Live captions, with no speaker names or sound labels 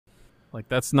Like,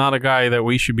 that's not a guy that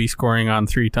we should be scoring on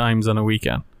 3 times on a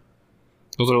weekend.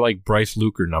 Those are like Bryce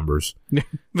Luker numbers.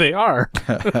 They are.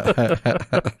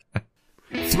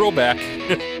 Throwback.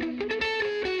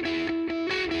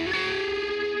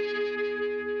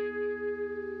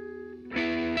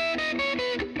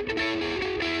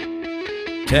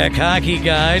 Tech Hockey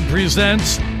Guide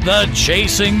presents the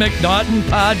Chasing McNaughton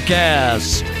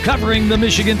podcast, covering the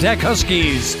Michigan Tech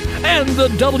Huskies and the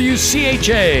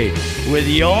WCHA, with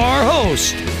your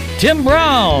host, Tim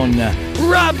Brown,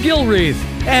 Rob Gilreath,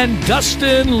 and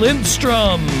Dustin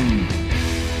Lindstrom.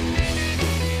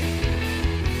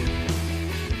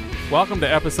 Welcome to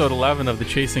episode 11 of the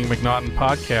Chasing McNaughton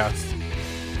podcast.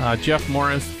 Jeff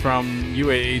Morris from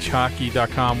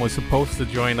UAHhockey.com was supposed to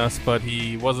join us, but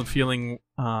he wasn't feeling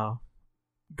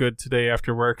good today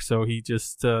after work, so he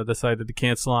just decided to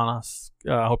cancel on us.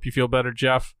 Hope you feel better,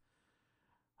 Jeff.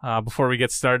 Before we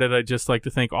get started, I'd just like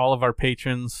to thank all of our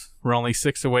patrons. We're only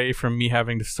 6 away from me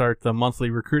having to start the monthly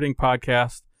recruiting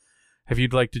podcast. If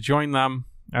you'd like to join them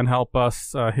and help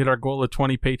us hit our goal of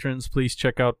 20 patrons, please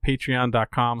check out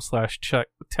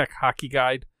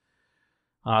patreon.com/techhockeyguide.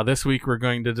 This week we're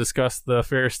going to discuss the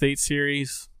Ferris State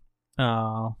series,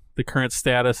 the current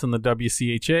status in the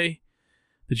WCHA,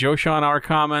 the Joe Sean Hour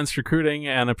comments, recruiting,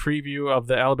 and a preview of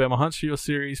the Alabama Huntsville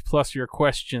series, plus your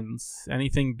questions.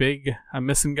 Anything big I'm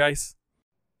missing, guys?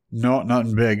 No,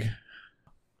 nothing big.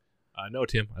 No,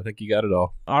 Tim. I think you got it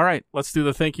all. All right, let's do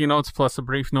the thank you notes plus a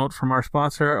brief note from our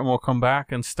sponsor, and we'll come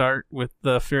back and start with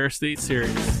the Ferris State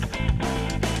series.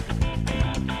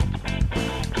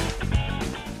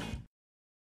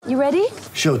 You ready?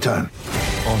 Showtime.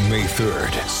 On May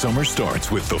 3rd, summer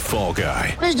starts with The Fall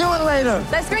Guy. Let's do it later.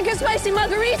 Let's drink a spicy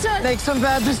margarita. Make some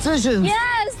bad decisions.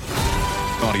 Yes!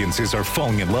 Audiences are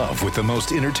falling in love with the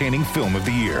most entertaining film of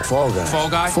the year. Fall Guy. Fall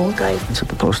Guy? Fall guy. That's what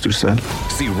the poster said.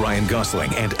 See Ryan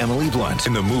Gosling and Emily Blunt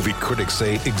in the movie critics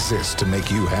say exists to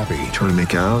make you happy. Trying to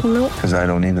make it out? Nope. Because I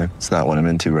don't either. It's not what I'm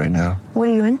into right now. What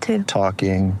are you into?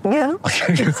 Talking. Yeah.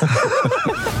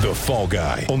 The Fall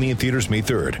Guy. Only in theaters May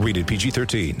 3rd. Rated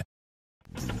PG-13.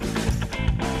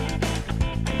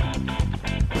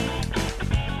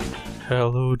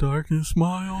 Hello, darkness,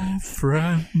 my old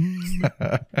friend.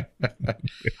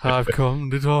 I've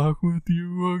come to talk with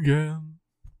you again.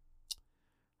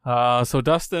 So,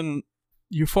 Dustin,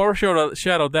 you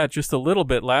foreshadowed that just a little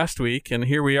bit last week, and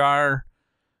here we are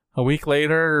a week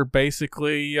later,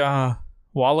 basically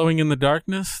wallowing in the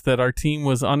darkness that our team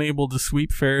was unable to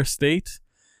sweep Ferris State.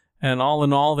 And all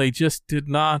in all, they just did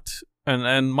not,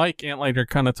 and Mike Antleiter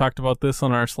kind of talked about this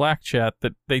on our Slack chat,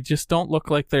 that they just don't look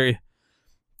like they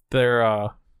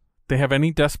have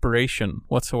any desperation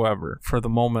whatsoever for the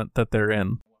moment that they're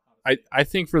in. I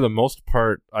think for the most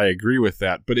part, I agree with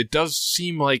that, but it does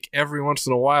seem like every once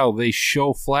in a while they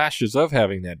show flashes of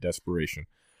having that desperation.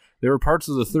 There were parts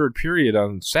of the third period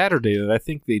on Saturday that I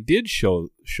think they did show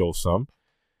some,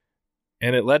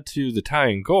 and it led to the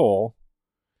tying goal,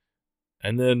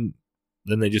 and then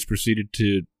they just proceeded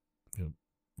to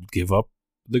give up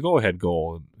the go-ahead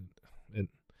goal. And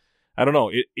I don't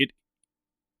know,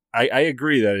 I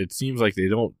agree that it seems like they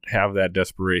don't have that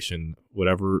desperation,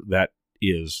 whatever that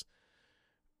is,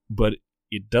 but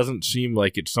it doesn't seem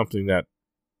like it's something that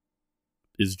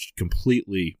is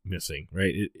completely missing,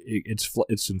 right?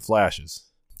 It's in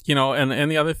flashes. And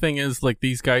the other thing is, like,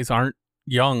 these guys aren't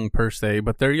young per se,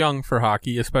 but they're young for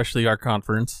hockey, especially our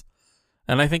conference.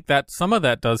 And I think that some of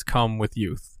that does come with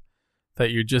youth,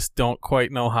 that you just don't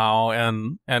quite know how.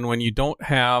 And when you don't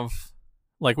have,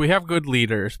 like, we have good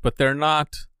leaders, but they're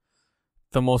not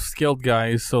the most skilled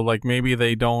guys, so like maybe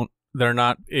they're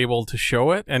not able to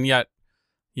show it, and yet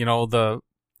the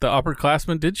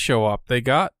upperclassmen did show up. They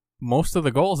got most of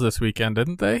the goals this weekend,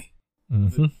 didn't they?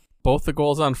 Mm-hmm. Both the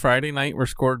goals on Friday night were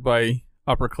scored by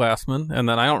upperclassmen, and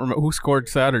then I don't remember who scored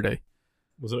Saturday.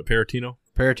 Wasn't it Peratino?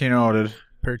 Peratino did.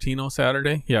 Peratino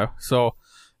Saturday? Yeah, so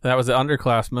that was the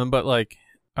underclassmen, but like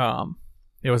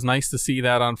it was nice to see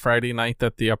that on Friday night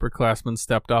that the upperclassmen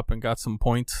stepped up and got some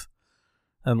points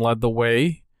and led the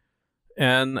way.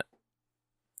 And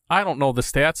I don't know the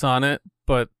stats on it,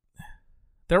 but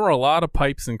there were a lot of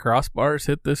pipes and crossbars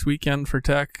hit this weekend for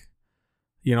Tech.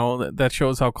 That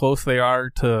shows how close they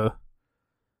are to,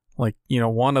 like,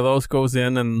 one of those goes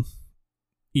in and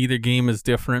either game is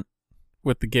different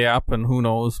with the gap, and who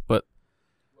knows. But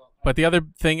the other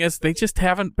thing is they just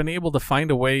haven't been able to find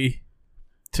a way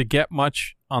to get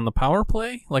much on the power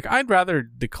play. Like, I'd rather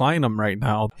decline them right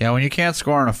now. Yeah, when you can't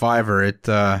score on a fiver,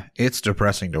 it's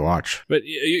depressing to watch. But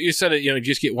you said it,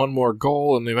 just get one more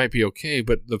goal and they might be okay.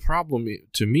 But the problem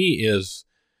to me is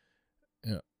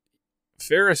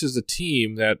Ferris is a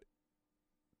team that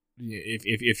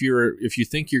if you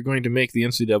think you're going to make the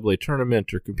NCAA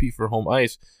tournament or compete for home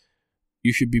ice,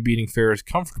 you should be beating Ferris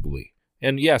comfortably.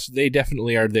 And yes, they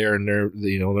definitely are there, and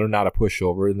they're not a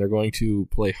pushover, and they're going to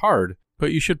play hard.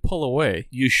 But you should pull away.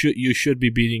 You should be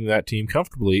beating that team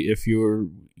comfortably if you're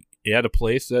at a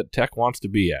place that Tech wants to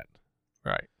be at.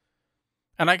 Right.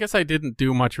 And I guess I didn't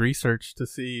do much research to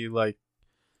see, like,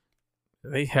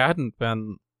 they hadn't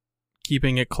been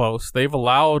keeping it close. They've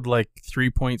allowed, like,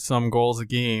 3-point-some goals a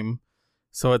game.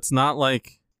 So it's not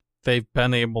like they've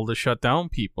been able to shut down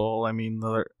people. I mean,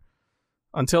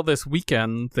 until this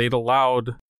weekend, they'd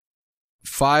allowed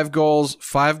 5 goals,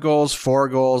 4 goals,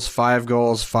 5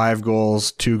 goals, 5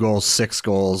 goals, 2 goals, 6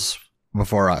 goals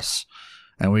before us.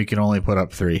 And we can only put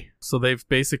up 3. So they've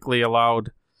basically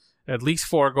allowed at least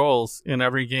 4 goals in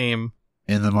every game.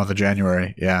 In the month of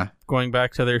January, yeah. Going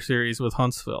back to their series with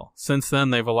Huntsville. Since then,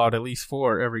 they've allowed at least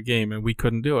 4 every game, and we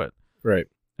couldn't do it. Right.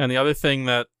 And the other thing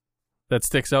that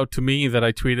sticks out to me that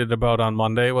I tweeted about on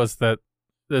Monday was that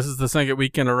this is the second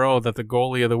week in a row that the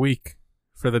goalie of the week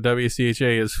for the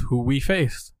WCHA is who we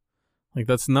faced. Like,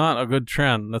 that's not a good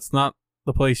trend. That's not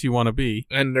the place you want to be.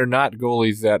 And they're not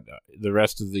goalies that the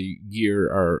rest of the year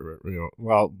are,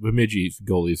 Bemidji's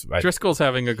goalies. Driscoll's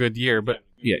having a good year, but...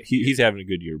 Yeah, he's having a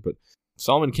good year, but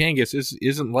Salman Kangas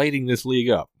isn't lighting this league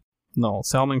up. No,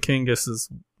 Salman Kangas is,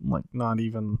 like, not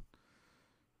even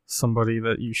somebody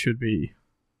that you should be.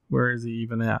 Where is he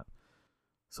even at?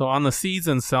 So on the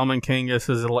season, Salman Kangas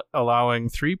is allowing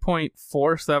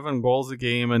 3.47 goals a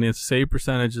game, and his save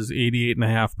percentage is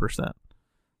 88.5%.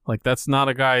 Like, that's not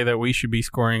a guy that we should be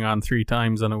scoring on 3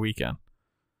 times on a weekend.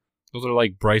 Those are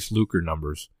like Bryce Luker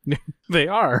numbers. They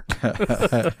are.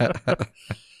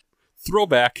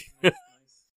 Throwback.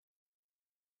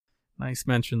 Nice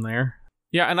mention there.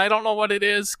 Yeah, and I don't know what it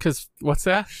is, because what's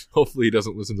that? Hopefully he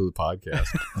doesn't listen to the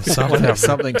podcast.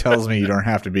 Something tells me you don't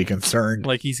have to be concerned.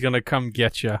 Like he's going to come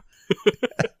get you.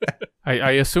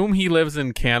 I assume he lives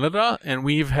in Canada, and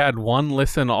we've had one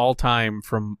listen all time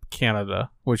from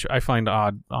Canada, which I find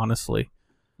odd, honestly.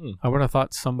 I would have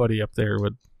thought somebody up there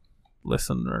would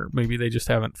listen, or maybe they just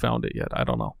haven't found it yet. I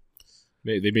don't know.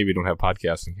 They maybe don't have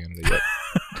podcasts in Canada yet.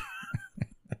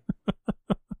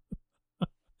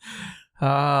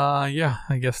 Yeah,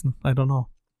 I guess, I don't know.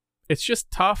 It's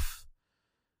just tough.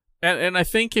 And I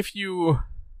think if you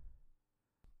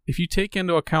take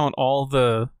into account all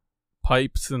the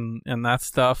pipes and that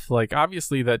stuff, like,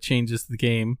 obviously that changes the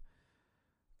game.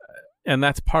 And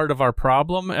that's part of our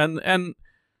problem. And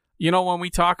when we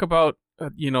talk about,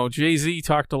 Jay-Z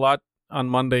talked a lot on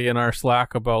Monday in our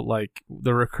Slack about, like,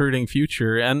 the recruiting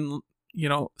future. And,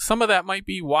 some of that might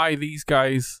be why these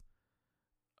guys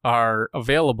are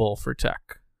available for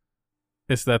Tech,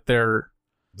 is that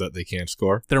they can't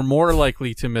score. They're more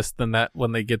likely to miss than that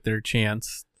when they get their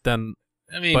chance. To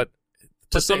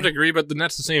some degree, but the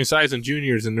net's the same size in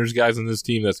juniors, and there's guys on this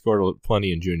team that scored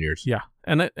plenty in juniors. Yeah,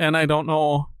 and I don't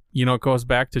know. It goes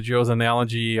back to Joe's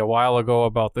analogy a while ago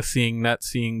about the seeing net,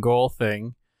 seeing goal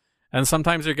thing, and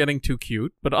sometimes they're getting too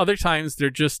cute, but other times they're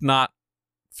just not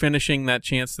finishing that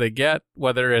chance they get,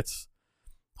 whether it's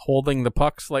holding the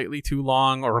puck slightly too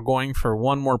long or going for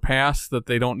one more pass that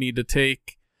they don't need to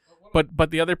take. But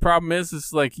the other problem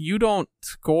is like, you don't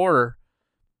score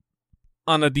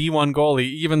on a D1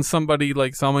 goalie, even somebody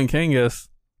like Salman Kangas,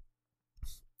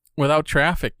 without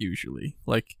traffic usually.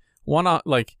 Like,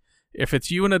 if it's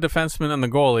you and a defenseman and the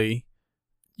goalie,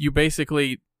 you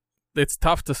basically, it's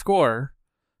tough to score,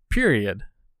 period,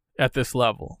 at this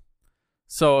level.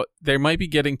 So they might be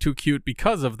getting too cute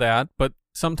because of that, but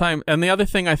sometimes, and the other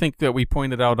thing I think that we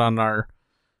pointed out on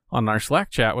our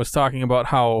Slack chat was talking about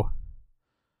how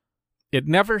it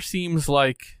never seems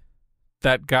like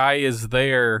that guy is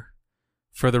there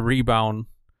for the rebound,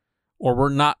 or we're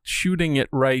not shooting it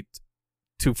right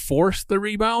to force the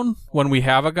rebound when we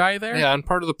have a guy there. Yeah, and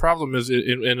part of the problem is,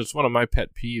 and it's one of my pet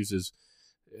peeves, is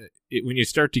when you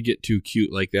start to get too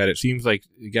cute like that, it seems like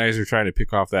the guys are trying to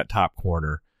pick off that top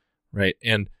corner, right?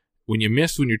 And when you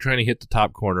miss when you're trying to hit the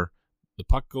top corner, the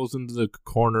puck goes into the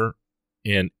corner,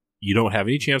 and you don't have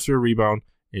any chance for a rebound,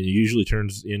 and it usually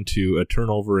turns into a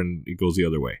turnover, and it goes the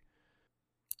other way.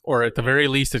 Or at the very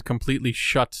least, it completely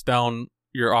shuts down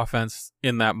your offense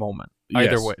in that moment.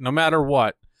 Either Yes. way, no matter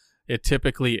what, it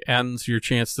typically ends your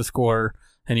chance to score,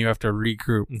 and you have to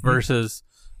regroup. Mm-hmm. Versus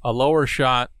a lower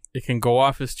shot, it can go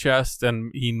off his chest,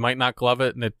 and he might not glove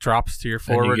it, and it drops to your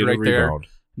forward and you get right a there. rebound.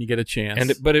 You get a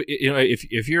chance. But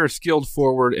if you're a skilled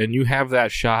forward and you have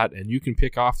that shot and you can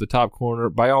pick off the top corner,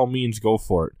 by all means go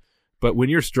for it. But when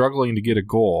you're struggling to get a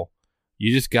goal,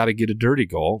 you just got to get a dirty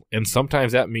goal, and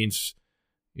sometimes that means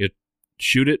you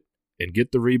shoot it and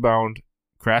get the rebound,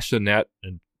 crash the net,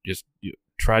 and just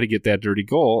try to get that dirty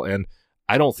goal. And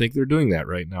I don't think they're doing that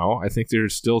right now. I think they're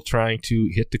still trying to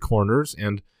hit the corners,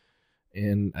 and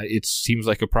it seems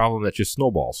like a problem that just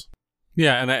snowballs.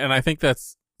 Yeah, and I think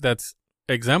that's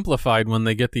exemplified when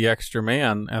they get the extra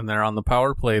man and they're on the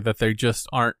power play, that they just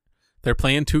aren't. They're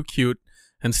playing too cute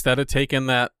instead of taking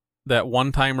that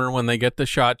one-timer when they get the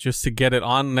shot just to get it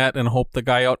on net and hope the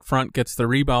guy out front gets the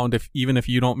rebound even if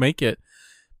you don't make it.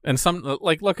 And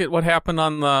look at what happened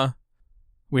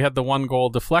we had the one goal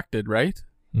deflected, right?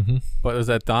 Mm-hmm. But was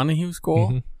that Donahue's goal?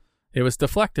 Mm-hmm. It was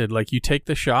deflected. Like, you take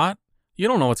the shot, you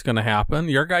don't know what's going to happen.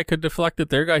 Your guy could deflect it,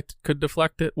 their guy could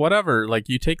deflect it, whatever. Like,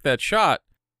 you take that shot.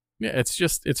 Yeah,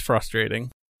 it's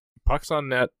frustrating. Puck's on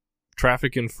net,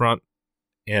 traffic in front,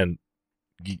 and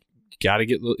you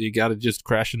gotta just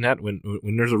crash the net when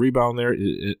there's a rebound there,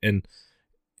 and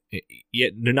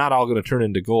yet they're not all going to turn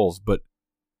into goals, but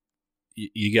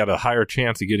you got a higher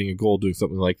chance of getting a goal doing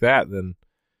something like that than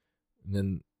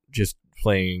just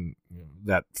playing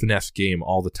that finesse game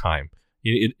all the time.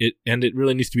 It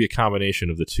really needs to be a combination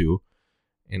of the two,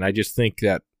 and I just think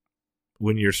that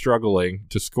when you're struggling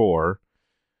to score,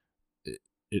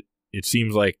 it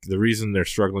seems like the reason they're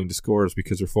struggling to score is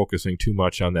because they're focusing too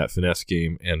much on that finesse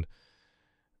game, and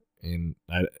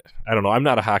I don't know. I'm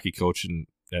not a hockey coach,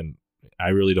 and I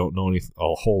really don't know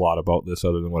a whole lot about this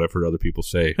other than what I've heard other people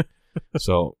say.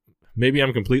 So maybe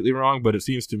I'm completely wrong, but it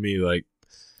seems to me like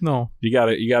no, you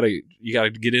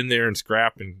gotta get in there and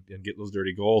scrap and get those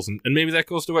dirty goals, and maybe that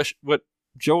goes to what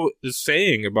Joe is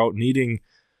saying about needing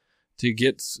to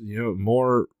get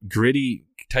more gritty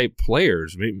type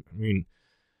players. I mean,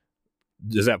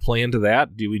 does that play into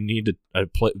that? Do we need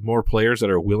more players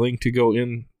that are willing to go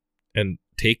in and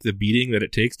take the beating that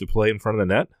it takes to play in front of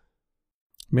the net?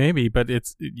 Maybe, but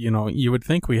it's, you would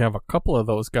think we have a couple of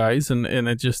those guys, and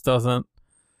it just doesn't,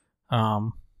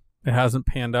 it hasn't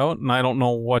panned out, and I don't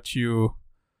know what you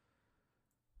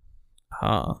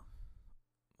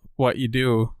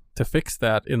do to fix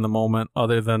that in the moment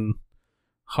other than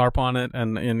harp on it,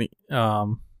 and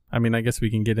I mean, I guess we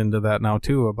can get into that now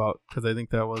too, because I think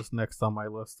that was next on my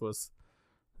list was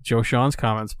Joe Sean's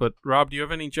comments. But Rob, do you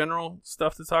have any general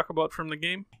stuff to talk about from the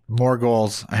game? More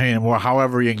goals. I mean,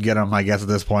 however you can get them, I guess, at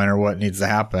this point, or what needs to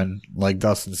happen. Like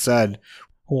Dustin said,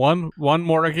 one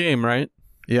more a game, right?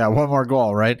 Yeah, one more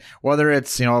goal, right? Whether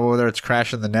it's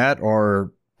crashing the net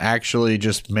or actually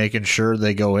just making sure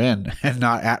they go in and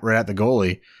not right at the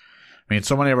goalie. I mean,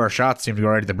 so many of our shots seem to go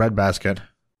right at the breadbasket.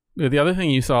 The other thing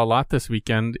you saw a lot this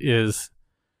weekend is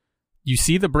you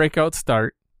see the breakout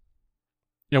start,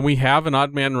 and we have an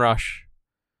odd man rush,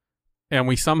 and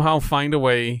we somehow find a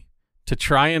way to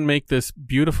try and make this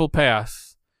beautiful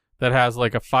pass that has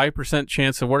like a 5%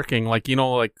 chance of working. Like,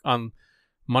 like on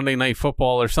Monday Night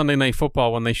Football or Sunday Night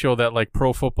Football when they show that like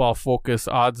Pro Football Focus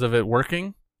odds of it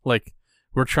working. Like,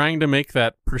 we're trying to make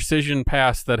that precision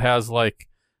pass that has like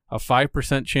a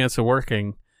 5% chance of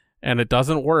working, and it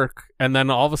doesn't work, and then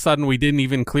all of a sudden we didn't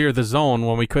even clear the zone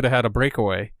when we could have had a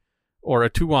breakaway or a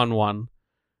 2-on-1,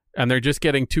 and they're just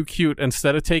getting too cute.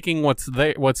 Instead of taking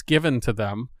what's given to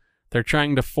them, they're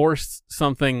trying to force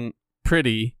something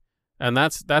pretty, and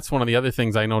that's one of the other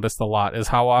things I noticed a lot is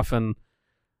how often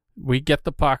we get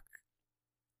the puck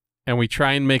and we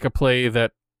try and make a play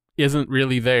that isn't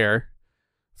really there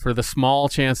for the small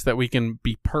chance that we can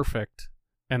be perfect,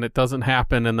 and it doesn't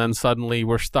happen, and then suddenly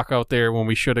we're stuck out there when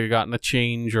we should have gotten a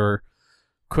change or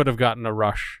could have gotten a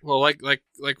rush. Well, like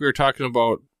we were talking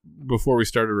about before we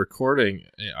started recording,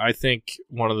 I think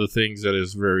one of the things that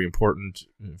is very important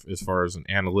as far as an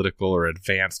analytical or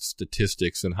advanced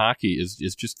statistics in hockey is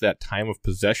just that time of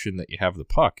possession that you have the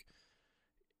puck.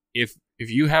 If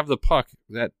you have the puck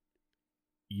that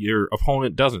your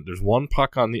opponent doesn't, there's one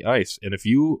puck on the ice, and if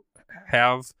you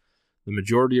have the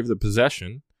majority of the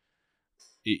possession,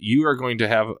 you are going to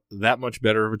have that much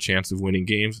better of a chance of winning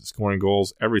games, scoring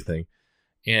goals, everything.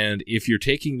 And if you're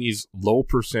taking these low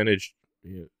percentage,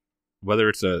 whether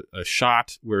it's a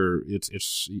shot where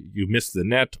it's you miss the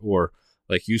net, or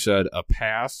like you said, a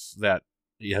pass that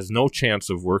has no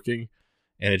chance of working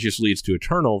and it just leads to a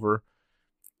turnover,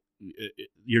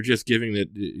 you're just giving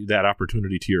that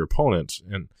opportunity to your opponents.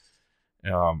 And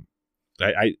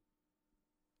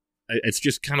it's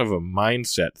just kind of a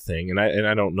mindset thing, and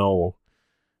I don't know.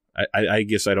 I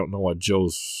guess I don't know what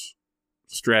Joe's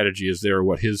strategy is there, or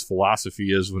what his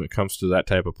philosophy is when it comes to that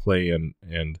type of play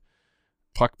and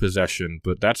puck possession.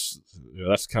 But that's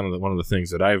kind of one of the things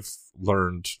that I've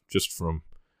learned just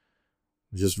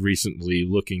recently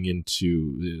looking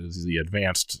into the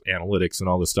advanced analytics and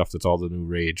all the stuff that's all the new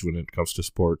rage when it comes to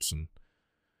sports, and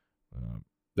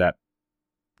that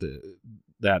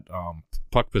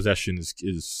puck possession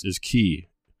is key.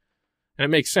 And it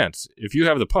makes sense. If you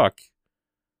have the puck,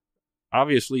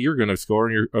 obviously you're going to score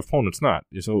and your opponent's not.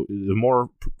 So the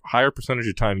higher percentage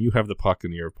of time you have the puck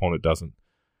and your opponent doesn't,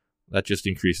 that just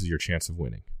increases your chance of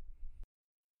winning.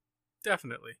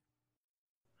 Definitely.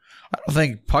 I don't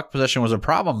think puck possession was a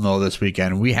problem, though, this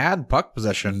weekend. We had puck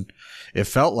possession, it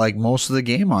felt like, most of the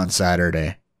game on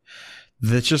Saturday.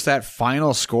 It's just that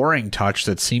final scoring touch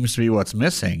that seems to be what's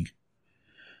missing.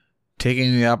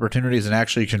 Taking the opportunities and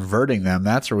actually converting them,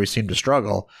 that's where we seem to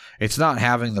struggle. It's not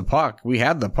having the puck. We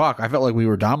had the puck. I felt like we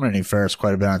were dominating Ferris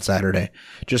quite a bit on Saturday.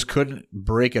 Just couldn't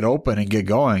break it open and get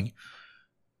going.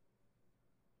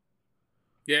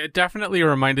 Yeah, it definitely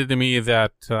reminded me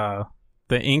that the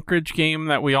Anchorage game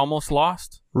that we almost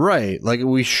lost. Right. Like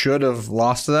we should have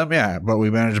lost to them, yeah, but we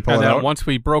managed to pull and it then out. Once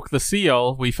we broke the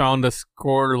seal, we found a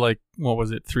score like,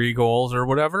 3 goals or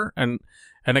whatever?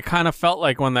 And it kind of felt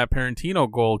like when that Parentino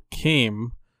goal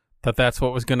came, that's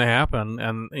what was going to happen.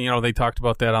 And, they talked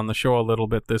about that on the show a little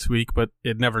bit this week, but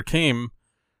it never came.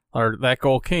 Or that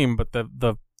goal came, but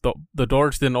the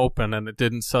doors didn't open and it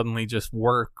didn't suddenly just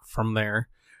work from there.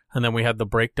 And then we had the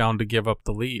breakdown to give up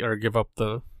the lead or give up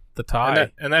the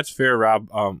tie. And that's fair, Rob.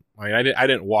 I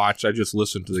didn't watch. I just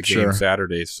listened to the game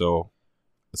Saturday, so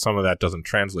some of that doesn't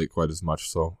translate quite as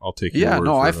much. So I'll take your word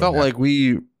for it. I felt like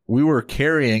we were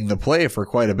carrying the play for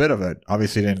quite a bit of it.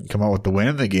 Obviously, didn't come out with the win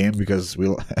in the game because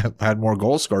we had more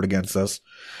goals scored against us.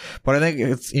 But I think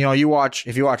it's if you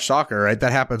watch soccer, right?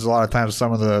 That happens a lot of times with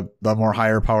some of the more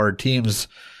higher powered teams.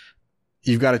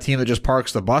 You've got a team that just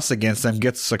parks the bus against them,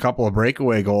 gets a couple of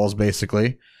breakaway goals,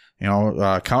 basically,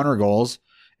 counter goals,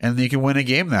 and you can win a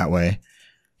game that way.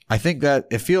 I think that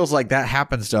it feels like that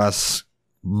happens to us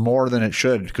more than it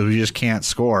should because we just can't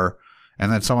score.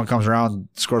 And then someone comes around,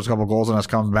 scores a couple goals, and us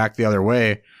coming back the other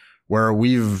way where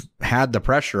we've had the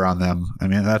pressure on them. I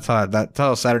mean, that's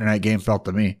how Saturday night game felt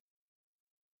to me.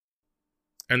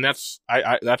 And that's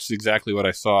exactly what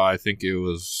I saw. I think it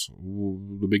was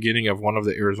the beginning of one of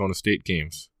the Arizona State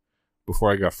games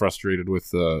before I got frustrated with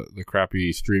the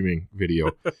crappy streaming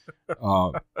video.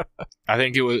 I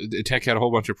think Tech had a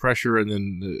whole bunch of pressure, and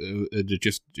then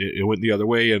it went the other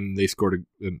way, and they scored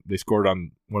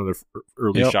on one of their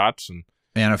early shots, and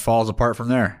it falls apart from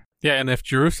there. Yeah, and if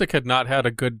Jerusik had not had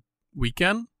a good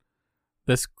weekend,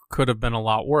 this could have been a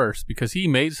lot worse because he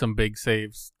made some big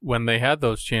saves when they had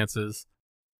those chances.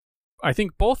 I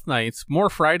think both nights, more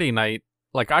Friday night,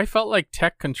 I felt like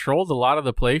Tech controlled a lot of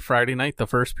the play Friday night, the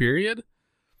first period.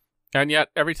 And yet,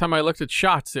 every time I looked at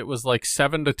shots, it was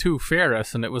 7-2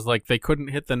 Ferris, and it was like they couldn't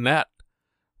hit the net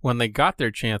when they got their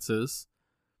chances,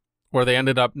 or they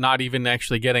ended up not even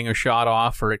actually getting a shot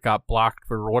off, or it got blocked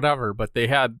or whatever. But they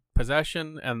had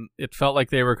possession, and it felt like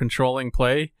they were controlling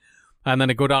play. And then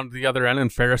it go down to the other end,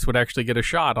 and Ferris would actually get a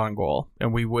shot on goal,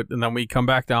 and then we'd come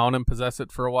back down and possess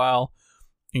it for a while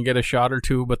and get a shot or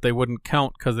two, but they wouldn't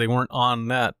count because they weren't on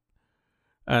net.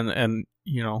 And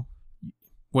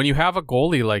when you have a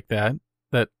goalie like that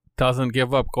doesn't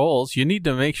give up goals, you need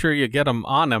to make sure you get him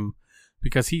on him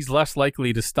because he's less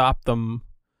likely to stop them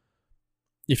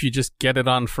if you just get it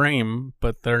on frame,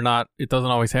 but they're not. It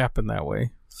doesn't always happen that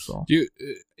way. So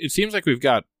it seems like we've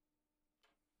got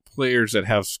players that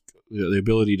have the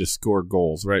ability to score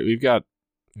goals, right? We've got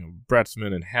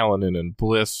Bretzman and Hallinan and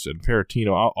Bliss and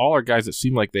Parentino, all are guys that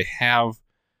seem like they have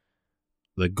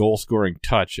the goal-scoring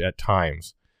touch at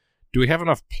times. Do we have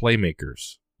enough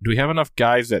playmakers? Do we have enough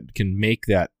guys that can make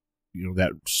that,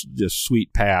 just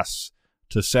sweet pass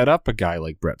to set up a guy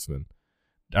like Bretzman?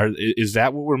 Is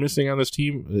that what we're missing on this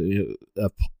team?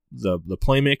 The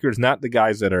playmakers, not the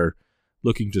guys that are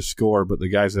looking to score, but the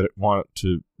guys that want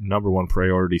to, number one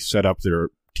priority, set up their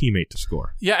teammate to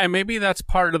score. Yeah, and maybe that's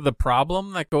part of the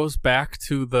problem that goes back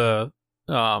to the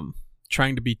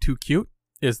trying to be too cute,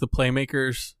 is the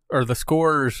playmakers or the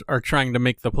scorers are trying to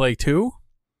make the play too,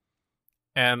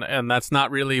 and that's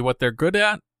not really what they're good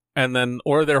at, and then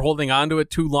or they're holding on to it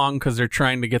too long because they're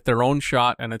trying to get their own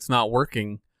shot and it's not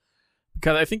working.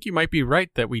 Because I think you might be right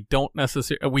that we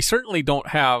certainly don't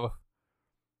have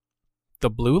the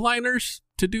blue liners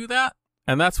to do that.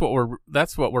 And that's what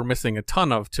we're missing a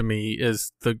ton of, to me,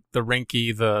 is the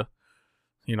Rinky,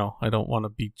 I don't want to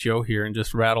beat Joe here and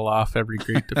just rattle off every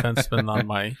great defenseman on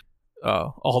my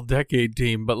all-decade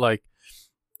team, but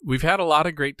we've had a lot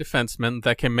of great defensemen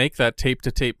that can make that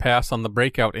tape-to-tape pass on the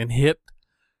breakout and hit.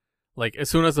 As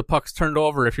soon as the puck's turned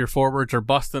over, if your forwards are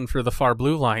busting for the far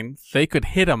blue line, they could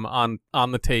hit them on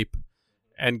the tape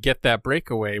and get that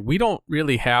breakaway. We don't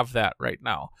really have that right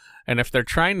now. And if they're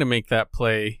trying to make that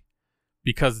play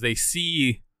because they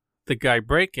see the guy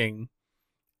breaking,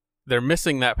 they're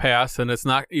missing that pass and it's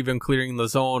not even clearing the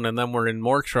zone, and then we're in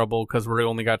more trouble because we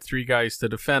only got 3 guys to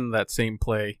defend that same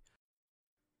play.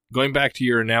 Going back to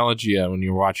your analogy when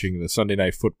you're watching the Sunday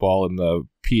Night Football and the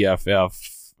PFF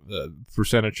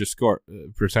percentage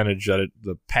that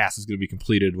the pass is going to be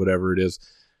completed, whatever it is.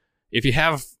 If you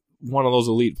have one of those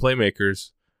elite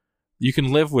playmakers, you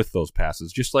can live with those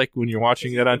passes, just like when you're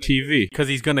watching that on TV. Because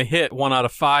he's going to hit 1 out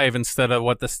of 5 instead of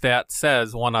what the stat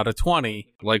says, 1 out of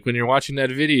 20. Like when you're watching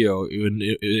that video,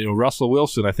 Russell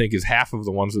Wilson, I think, is half of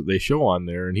the ones that they show on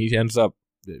there, and he ends up,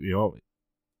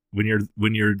 when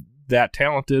you're that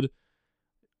talented,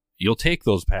 you'll take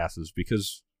those passes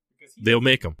because they'll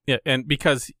make them. Yeah, and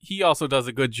because he also does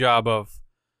a good job of,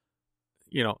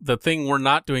 the thing we're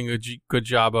not doing a good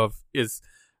job of is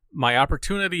my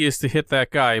opportunity is to hit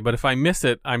that guy, but if I miss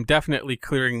it, I'm definitely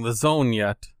clearing the zone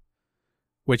yet,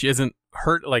 which isn't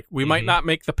hurt. Like, we might not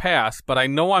make the pass, but I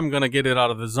know I'm going to get it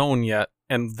out of the zone yet,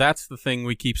 and that's the thing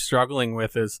we keep struggling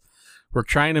with is we're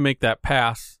trying to make that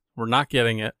pass, we're not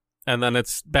getting it, and then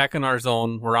it's back in our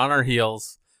zone, we're on our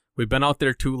heels, we've been out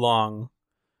there too long,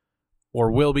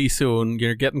 or will be soon,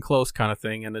 you're getting close kind of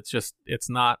thing, and it's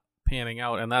not panning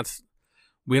out, and that's,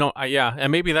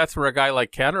 and maybe that's where a guy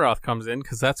like Kadaroth comes in,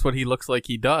 because that's what he looks like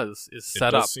he does, is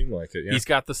set up. It does seem like it, yeah. He's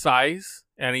got the size,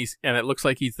 and it looks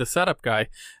like he's the setup guy.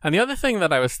 And the other thing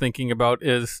that I was thinking about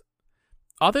is,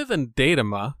 other than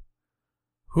Datema,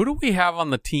 who do we have on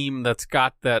the team that's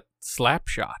got that slap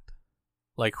shot?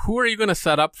 Like, who are you going to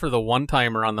set up for the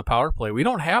one-timer on the power play? We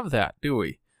don't have that, do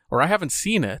we? Or I haven't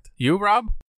seen it. You, Rob?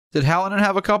 Did Hallinan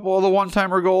have a couple of the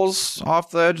one-timer goals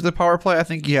off the edge of the power play? I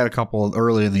think he had a couple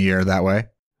early in the year that way.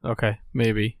 Okay,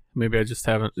 maybe. Maybe I just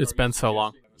haven't. It's been so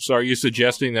long. So are you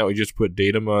suggesting that we just put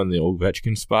Datema in the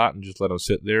Ovechkin spot and just let him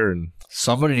sit there? And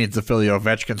somebody needs to fill the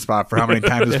Ovechkin spot for how many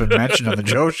times it's been mentioned on the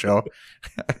Joe Show.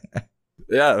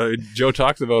 Yeah, Joe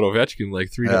talks about Ovechkin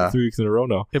like 3 weeks in a row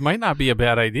now. It might not be a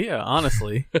bad idea,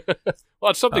 honestly.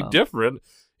 Well, it's something different.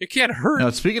 It can't hurt.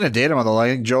 No, speaking of Datema, though, I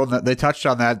think, Joe, they touched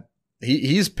on that.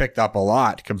 He's picked up a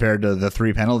lot compared to the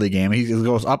 3 penalty game. He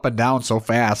goes up and down so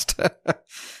fast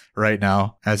right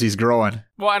now as he's growing.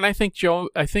 Well, and I think Joe,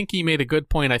 he made a good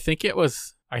point. I think it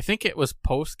was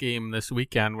post game this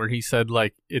weekend where he said,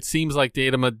 like, it seems like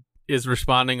Datema is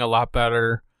responding a lot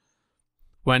better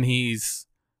when he's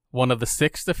one of the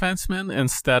 6th defensemen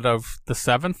instead of the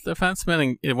 7th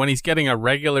defenseman, and when he's getting a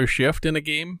regular shift in a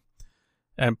game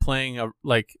and playing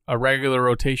a regular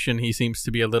rotation, he seems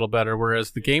to be a little better.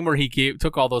 Whereas the game where he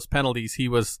took all those penalties, he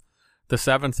was the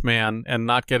 7th man and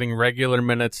not getting regular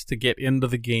minutes to get into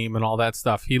the game and all that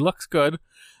stuff. He looks good,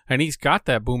 and he's got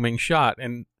that booming shot.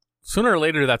 And sooner or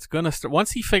later, that's gonna start.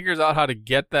 Once he figures out how to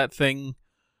get that thing,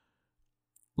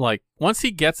 like once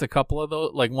he gets a couple of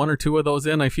those, like 1 or 2 of those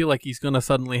in, I feel like he's gonna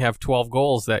suddenly have 12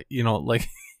 goals that like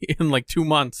in like 2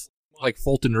 months, like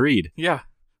Fulton Reed. Yeah,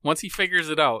 once he figures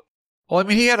it out. Well, I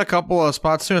mean, he had a couple of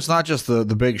spots too. It's not just the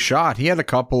big shot. He had a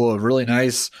couple of really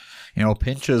nice,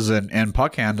 pinches and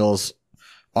puck handles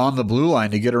on the blue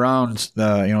line to get around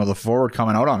the forward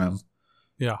coming out on him.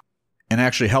 Yeah. And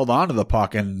actually held on to the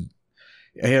puck. And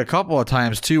he had a couple of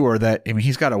times too where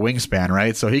he's got a wingspan,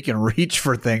 right? So he can reach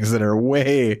for things that are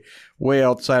way, way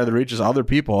outside of the reaches of other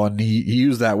people. And he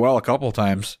used that well a couple of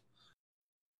times.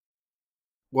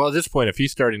 Well, at this point, if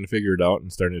he's starting to figure it out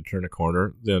and starting to turn a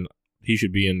corner, then he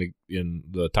should be in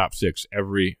the top 6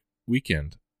 every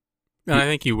weekend. And I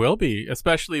think he will be,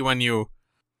 especially when he's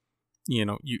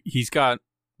got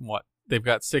they've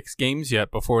got 6 games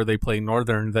yet before they play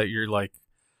Northern that you're like,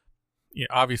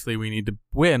 obviously we need to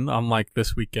win, unlike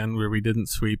this weekend where we didn't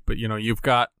sweep, but you've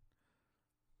got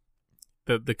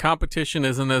the competition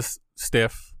isn't as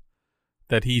stiff,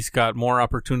 that he's got more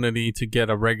opportunity to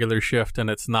get a regular shift, and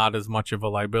it's not as much of a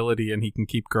liability, and he can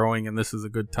keep growing, and this is a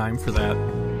good time for that.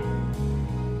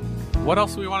 What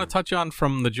else do we want to touch on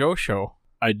from the Joe Show?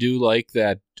 I do like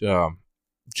that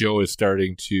Joe is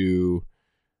starting to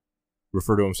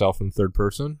refer to himself in third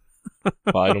person.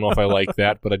 I don't know if I like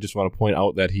that, but I just want to point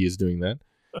out that he is doing that.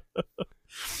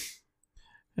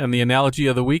 And the analogy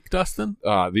of the week, Dustin?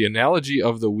 The analogy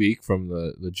of the week from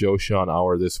the Joe Sean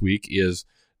Hour this week is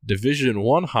Division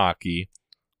I hockey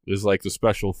is like the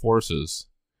Special Forces,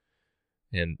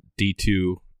 and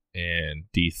D2 and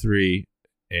D3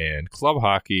 and club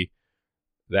hockey,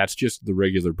 that's just the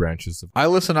regular branches. I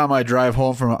listen on my drive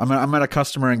home from. I'm at a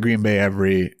customer in Green Bay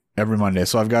every Monday,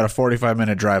 so I've got a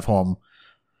 45-minute drive home,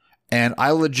 and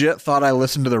I legit thought I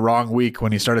listened to the wrong week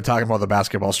when he started talking about the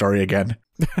basketball story again.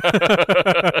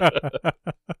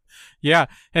 Yeah,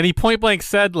 and he point blank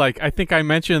said, like, I think I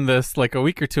mentioned this like a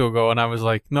week or two ago, and I was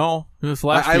like, no, it was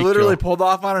last I week, literally Joe. pulled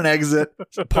off on an exit,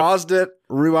 paused it,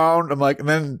 rewound. I'm like,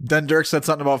 and then Dirk said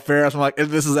something about Ferris. I'm like,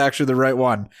 this is actually the right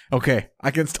one. Okay, I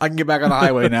can get back on the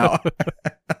highway now.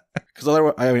 Because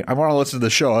otherwise, I want to listen to the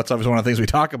show. That's obviously one of the things we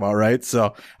talk about, right?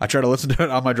 So I try to listen to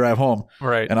it on my drive home.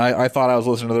 Right. And I thought I was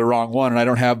listening to the wrong one, and I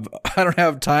don't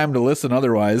have time to listen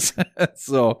otherwise.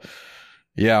 So,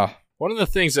 yeah. One of the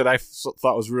things that I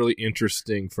thought was really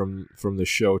interesting from the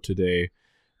show today,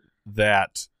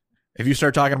 that If you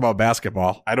start talking about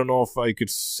basketball, I don't know if I could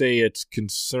say it's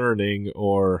concerning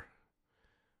or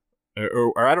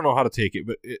I don't know how to take it,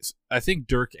 but I think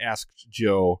Dirk asked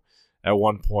Joe at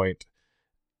one point,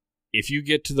 if you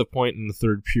get to the point in the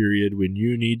third period when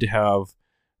you need to have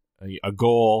a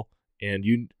goal and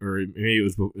or maybe it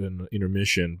was an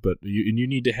intermission, but you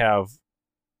need to have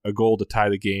a goal to tie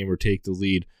the game or take the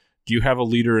lead, do you have a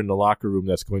leader in the locker room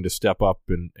that's going to step up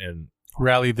and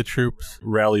Rally the troops.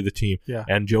 rally the team? Yeah.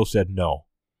 And Joe said no.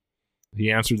 He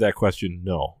answered that question,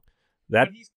 no.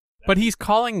 But he's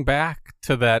calling back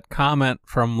to that comment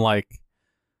from like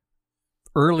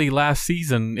early last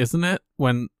season, isn't it?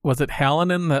 When was it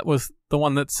Hallinan that was the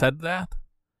one that said that?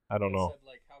 I don't know.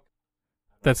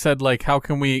 That said, like, how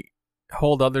can we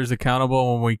hold others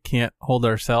accountable when we can't hold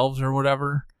ourselves or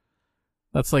whatever?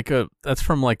 That's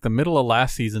from like the middle of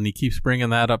last season. He keeps bringing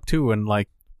that up too, and like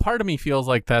part of me feels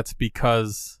like that's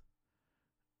because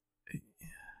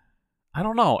I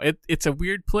don't know. It's a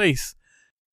weird place,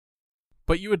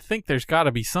 but you would think there's got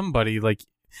to be somebody like,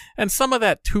 and some of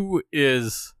that too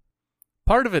is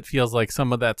part of it. Feels like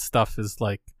some of that stuff is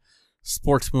like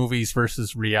sports movies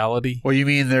versus reality. well, you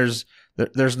mean there's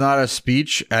not a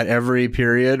speech at every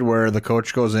period where the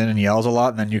coach goes in and yells a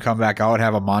lot, and then you come back out and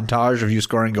have a montage of you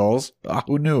scoring goals?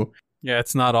 Who knew? Yeah,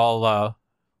 it's not all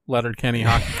Letterkenny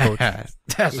hockey coach.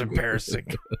 That's embarrassing.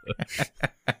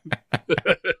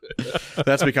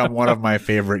 That's become one of my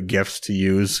favorite gifts to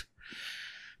use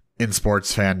in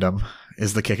sports fandom,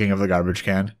 is the kicking of the garbage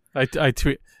can. I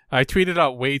tweeted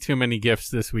out way too many GIFs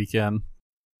this weekend,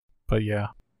 but yeah,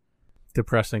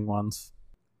 depressing ones.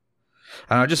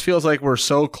 It just feels like we're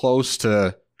so close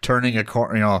to turning the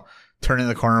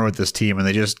corner with this team, and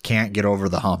they just can't get over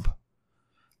the hump.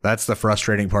 That's the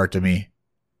frustrating part to me.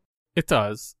 It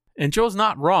does. And Joe's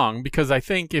not wrong, because I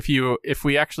think if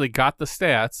we actually got the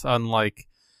stats on like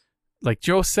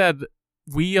Joe said,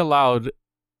 we allowed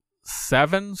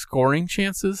 7 scoring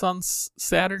chances on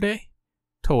Saturday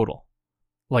total.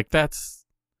 Like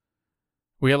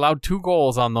we allowed 2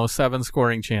 goals on those 7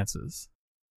 scoring chances.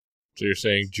 So you're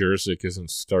saying Jurisic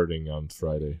isn't starting on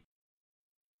Friday?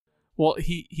 Well,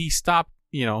 he stopped,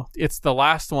 it's the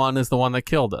last one is the one that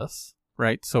killed us,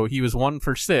 right? So he was 1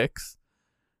 for 6,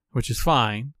 which is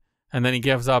fine. And then he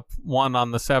gives up 1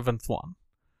 on the 7th one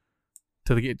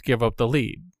to give up the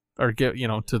lead, or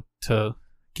to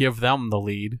give them the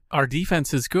lead. Our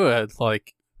defense is good.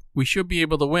 Like, we should be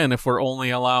able to win if we're only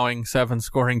allowing 7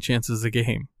 scoring chances a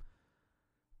game.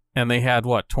 And they had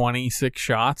 26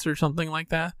 shots or something like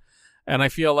that. And I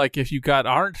feel like if you got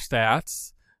our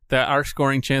stats, that our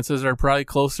scoring chances are probably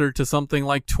closer to something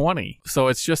like 20. So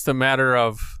it's just a matter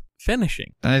of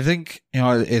finishing. And I think,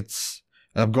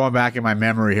 I'm going back in my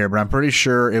memory here, but I'm pretty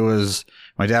sure it was,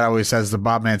 my dad always says the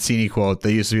Bob Mancini quote.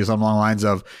 They used to be something along the lines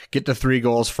of, get to 3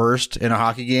 goals first in a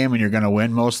hockey game and you're going to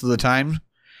win most of the time.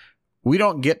 We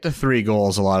don't get to 3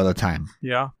 goals a lot of the time.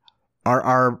 Yeah.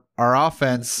 Our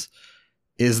offense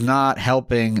is not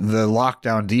helping the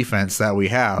lockdown defense that we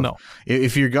have. No.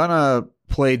 If you're going to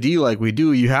play D like we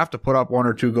do, you have to put up 1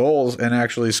 or 2 goals and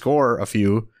actually score a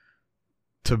few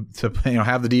to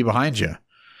have the D behind you.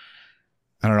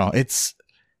 I don't know. It's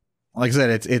like I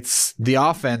said, it's the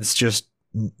offense just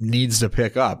needs to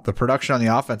pick up. The production on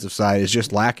the offensive side is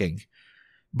just lacking.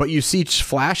 But you see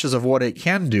flashes of what it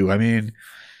can do. I mean,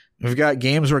 we've got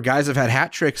games where guys have had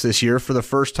hat tricks this year for the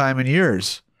first time in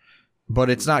years, but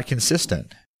it's not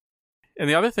consistent. And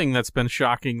the other thing that's been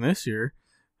shocking this year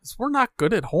is we're not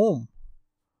good at home.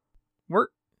 We're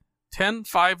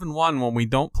 10-5-1 when we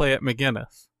don't play at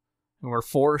McGinnis, and we're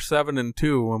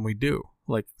 4-7-2 when we do.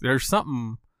 Like, there's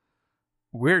something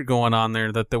weird going on there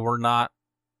that we're not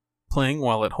playing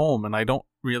well at home, and I don't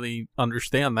really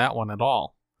understand that one at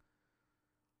all.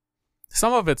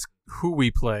 Some of it's who we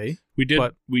play. We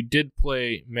did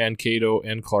play Mankato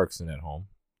and Clarkson at home,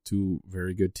 2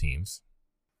 very good teams.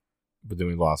 But then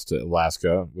we lost to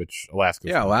Alaska, which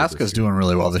Alaska's doing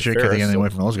really well this year. Can't take anything away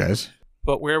from those guys.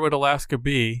 But where would Alaska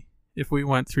be if we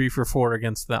went 3 for 4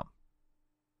 against them?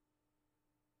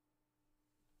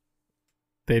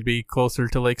 They'd be closer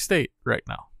to Lake State right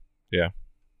now. Yeah,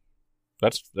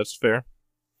 that's fair.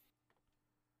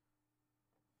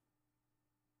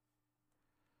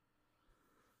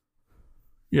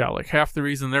 Yeah, like half the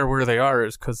reason they're where they are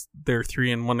is because they're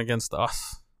 3-1 against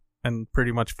us and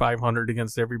pretty much 500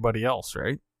 against everybody else,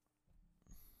 right?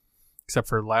 Except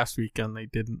for last weekend, they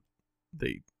didn't.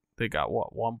 They got,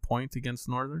 1 point against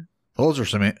Northern? Those are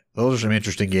some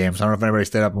interesting games. I don't know if anybody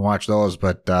stayed up and watched those,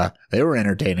 but they were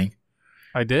entertaining.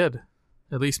 I did.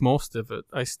 At least most of it.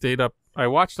 I stayed up. I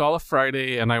watched all of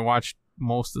Friday, and I watched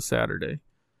most of Saturday.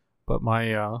 But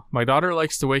my daughter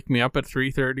likes to wake me up at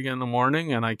 3:30 in the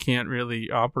morning, and I can't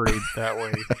really operate that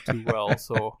way too well.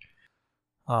 So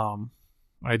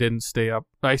I didn't stay up.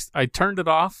 I turned it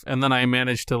off, and then I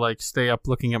managed to stay up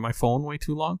looking at my phone way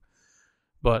too long.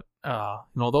 But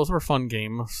those were fun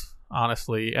games,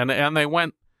 honestly. And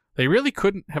they really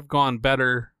couldn't have gone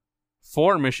better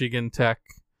for Michigan Tech.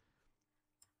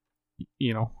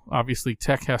 Obviously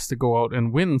Tech has to go out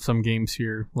and win some games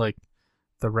here, like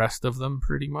the rest of them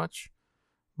pretty much.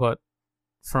 But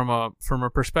from a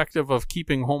perspective of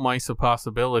keeping home ice a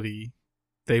possibility,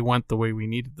 they went the way we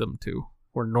needed them to.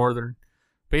 Or Northern.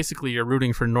 Basically, you're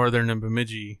rooting for Northern and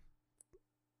Bemidji,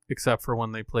 except for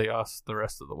when they play us the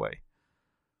rest of the way.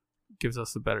 Gives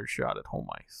us a better shot at home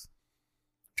ice.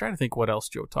 I'm trying to think what else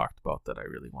Joe talked about that I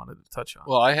really wanted to touch on.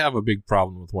 Well, I have a big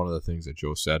problem with one of the things that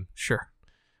Joe said. Sure.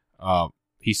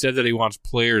 He said that he wants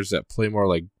players that play more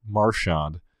like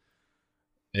Marchand,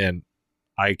 and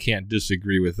I can't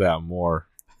disagree with that more.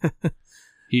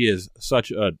 He is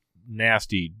such a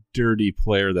nasty, dirty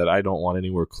player that I don't want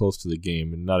anywhere close to the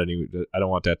game, and I don't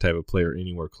want that type of player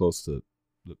anywhere close to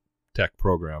the Tech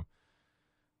program.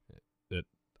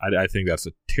 I think that's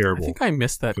a terrible. I think I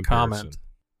missed that comment,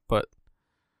 but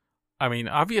I mean,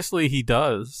 obviously he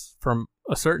does from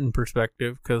a certain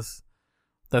perspective, because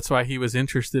that's why he was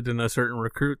interested in a certain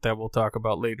recruit that we'll talk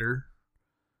about later.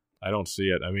 I don't see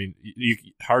it. I mean,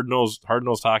 hard-nosed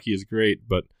hockey is great,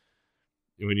 but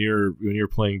when you're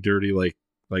playing dirty like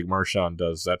Marchand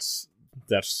does,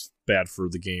 that's bad for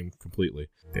the game completely.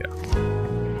 Yeah.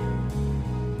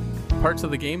 Parts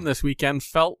of the game this weekend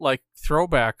felt like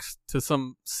throwbacks to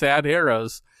some sad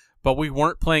eras, but we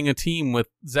weren't playing a team with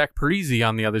Zach Parise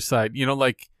on the other side.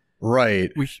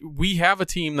 Right. We have a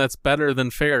team that's better than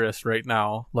Ferris right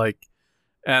now.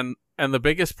 And the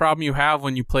biggest problem you have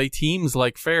when you play teams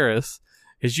like Ferris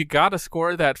is you got to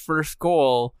score that first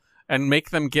goal and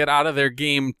make them get out of their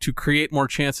game to create more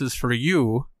chances for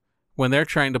you when they're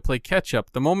trying to play catch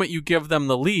up. The moment you give them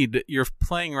the lead, you're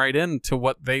playing right into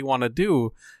what they want to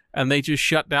do, and they just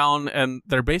shut down, and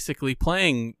they're basically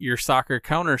playing your soccer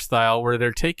counter style where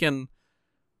they're taking,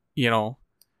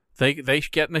 they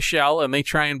get in a shell and they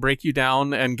try and break you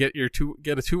down and get a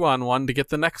 2-on-1 to get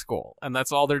the next goal. And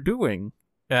that's all they're doing.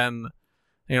 And,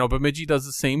 Bemidji does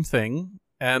the same thing,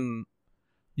 and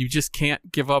you just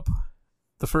can't give up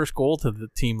the first goal to the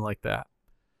team like that.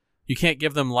 You can't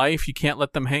give them life. You can't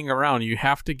let them hang around. You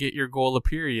have to get your goal a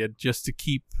period just to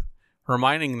keep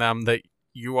reminding them that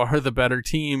you are the better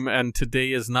team, and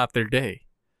today is not their day.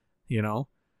 The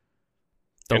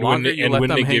longer you let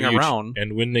them hang around.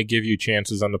 And when they give you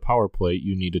chances on the power play,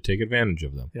 you need to take advantage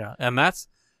of them. Yeah, and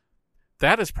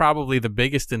that is probably the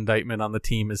biggest indictment on the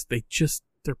team, is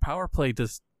their power play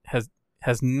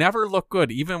has never looked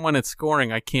good. Even when it's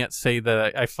scoring, I can't say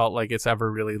that I felt like it's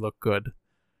ever really looked good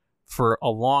for a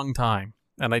long time.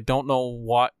 And I don't know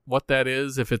what that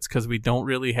is, if it's because we don't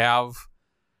really have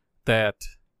that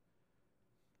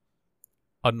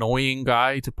annoying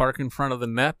guy to park in front of the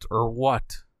net, or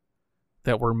what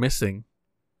that we're missing.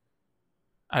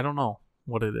 I don't know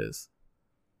what it is.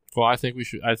 Well, I think we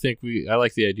should. I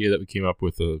like the idea that we came up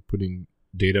with, putting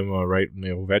Datum right in the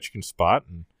Ovechkin spot.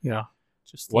 And yeah,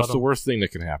 what's the worst thing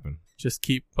that can happen? Just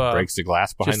keep breaks the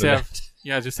glass behind the net.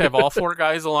 Yeah, just have all four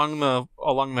guys along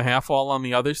the half wall on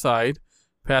the other side,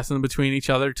 passing between each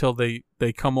other till they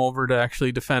come over to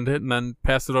actually defend it, and then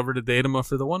pass it over to Datum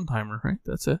for the one-timer. Right,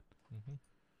 that's it. Mm-hmm.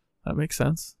 That makes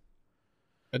sense.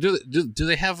 Do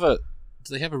they have a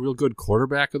real good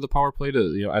quarterback of the power play at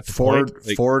the Ford?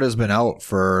 point? Ford has been out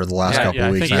for the last couple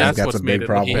of weeks. I think that's a big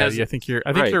problem. I think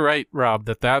you're right, Rob.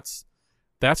 That's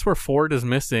where Ford is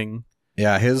missing.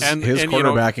 Yeah, his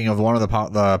quarterbacking of one of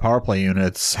the power play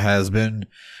units has been.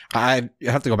 I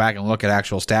have to go back and look at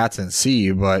actual stats and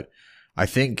see, but I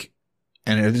think,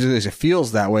 and it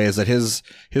feels that way, is that his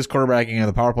quarterbacking of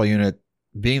the power play unit,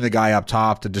 being the guy up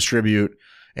top to distribute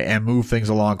and move things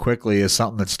along quickly, is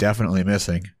something that's definitely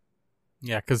missing.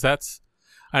 Yeah, because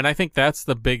I think that's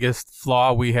the biggest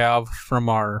flaw we have from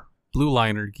our blue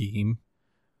liner game,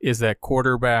 is that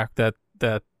quarterback, that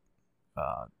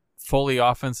fully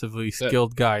offensively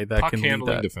skilled guy that can lead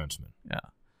that defenseman. Yeah,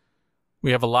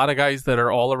 we have a lot of guys that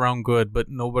are all around good, but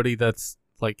nobody that's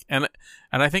Like, and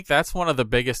I think that's one of the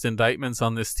biggest indictments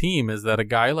on this team is that a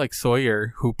guy like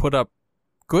Sawyer, who put up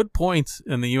good points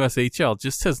in the USHL,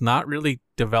 just has not really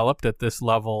developed at this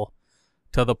level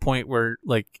to the point where,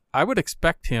 like, I would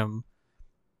expect him,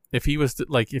 if he was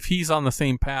if he's on the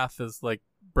same path as like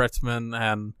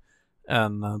Bretzman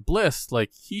and Bliss,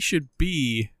 like, he should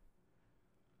be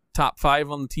top 5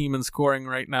 on the team in scoring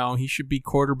right now. He should be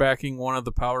quarterbacking one of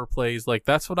the power plays. Like,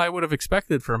 that's what I would have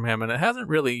expected from him, and it hasn't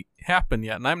really happened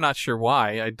yet, and I'm not sure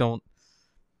why. I don't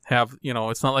have,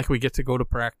 it's not like we get to go to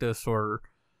practice or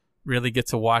really get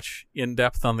to watch in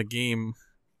depth on the game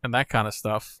and that kind of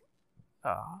stuff.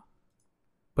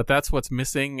 But that's what's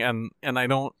missing, and I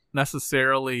don't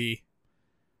necessarily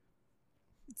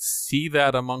see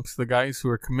that amongst the guys who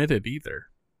are committed either.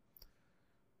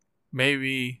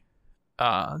 Maybe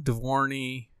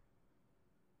Dvorny,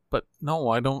 but no,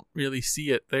 I don't really see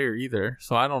it there either,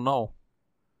 so I don't know.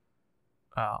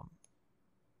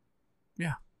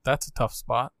 Yeah, that's a tough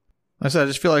spot. I said, I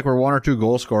just feel like we're 1 or 2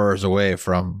 goal scorers away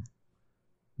from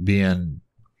being...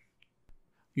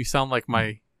 You sound like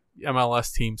my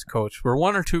MLS team's coach. We're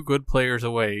 1 or 2 good players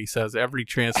away, he says, every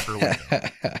transfer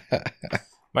window.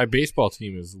 My baseball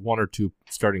team is 1 or 2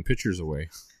 starting pitchers away.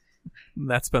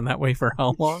 That's been that way for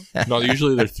how long? No,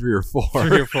 usually they're 3 or 4.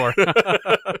 3 or 4.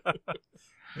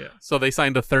 Yeah. So they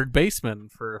signed a third baseman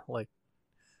for like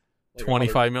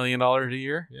 $25 million a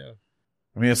year. Yeah.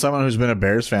 I mean, as someone who's been a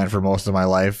Bears fan for most of my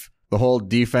life, the whole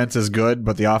defense is good,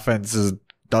 but the offense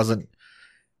doesn't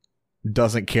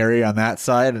carry on that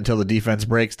side until the defense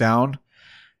breaks down.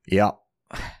 Yeah,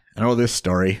 I know this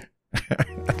story.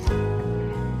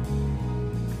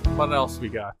 What else we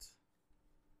got?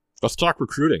 Let's talk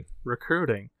recruiting.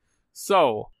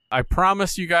 So, I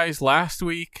promised you guys last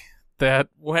week that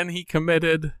when he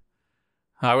committed,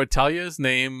 I would tell you his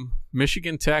name.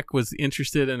 Michigan Tech was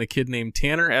interested in a kid named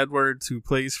Tanner Edwards who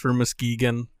plays for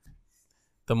Muskegon.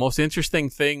 The most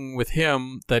interesting thing with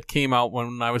him that came out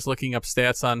when I was looking up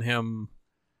stats on him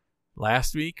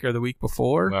last week or the week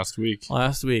before? Last week.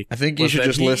 I think you should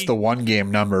just list the 1-game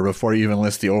number before you even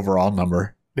list the overall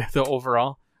number. The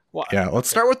overall? Well, yeah, let's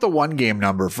start with the 1-game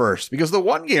number first, because the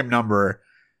 1-game number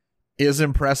is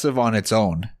impressive on its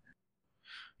own.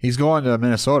 He's going to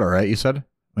Minnesota, right? You said?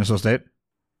 Minnesota State?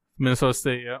 Minnesota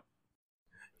State, yeah.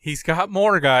 He's got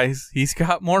more, guys. He's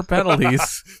got more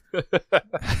penalties.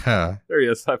 There he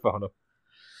is. I found him.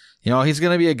 You know, he's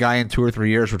going to be a guy in 2 or 3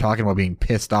 years. We're talking about being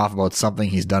pissed off about something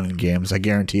he's done in games. I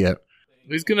guarantee it.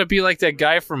 He's going to be like that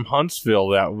guy from Huntsville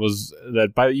by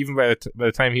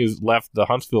the time he was left, the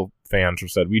Huntsville fans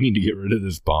said, we need to get rid of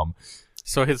this bum.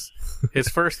 So his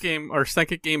first game or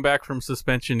second game back from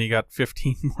suspension, he got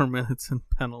 15 more minutes in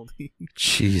penalty.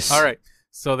 Jeez. All right.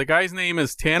 So the guy's name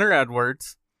is Tanner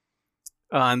Edwards.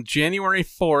 On January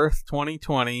 4th,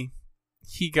 2020,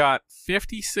 he got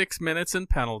 56 minutes in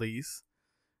penalties,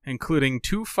 including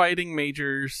 2 fighting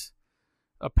majors,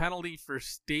 a penalty for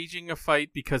staging a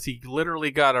fight because he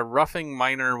literally got a roughing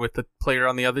minor with the player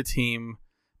on the other team.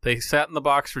 They sat in the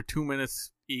box for 2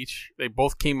 minutes each. They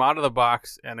both came out of the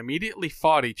box and immediately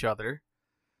fought each other.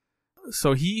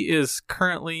 So he is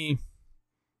currently...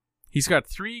 He's got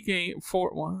 5 games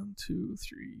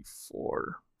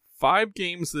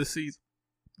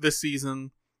this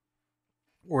season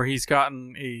where he's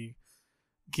gotten a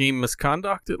game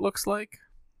misconduct, it looks like.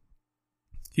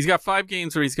 He's got 5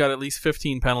 games where he's got at least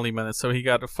 15 penalty minutes. So he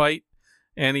got a fight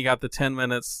and he got the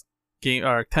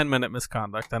 10-minute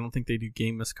misconduct. I don't think they do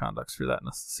game misconducts for that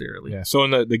necessarily. Yeah. So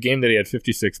in the game that he had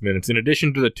 56 minutes, in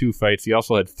addition to the 2 fights, he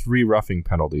also had 3 roughing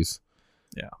penalties.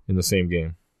 Yeah. In the same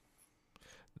game.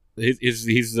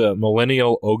 He's the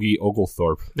millennial Ogie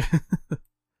Oglethorpe.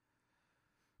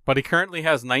 But he currently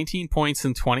has 19 points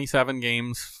in 27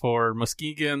 games for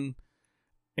Muskegon,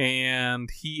 and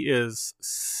he is,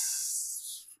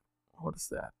 what is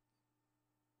that?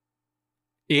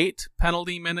 8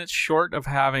 penalty minutes short of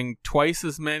having twice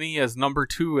as many as number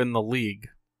 2 in the league.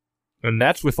 And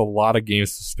that's with a lot of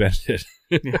games suspended.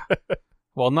 Yeah.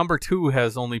 Well, number 2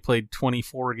 has only played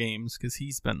 24 games because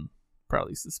he's been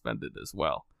probably suspended as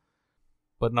well.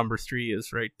 But number 3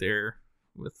 is right there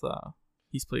with...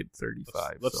 He's played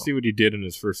 35. Let's see what he did in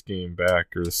his first game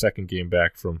back, or the second game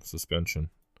back from suspension.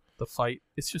 The fight.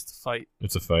 It's just a fight.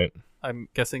 It's a fight. I'm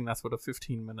guessing that's what a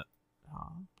 15-minute.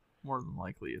 More than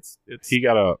likely, it's. He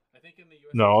got a. I think in the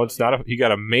US No, it's not. He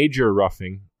got a major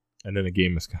roughing, and then a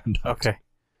game misconduct. Okay.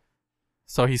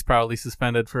 So he's probably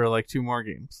suspended for like 2 more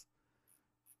games.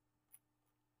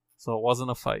 So it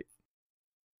wasn't a fight.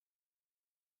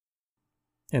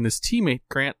 And his teammate,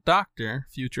 Grant Doctor,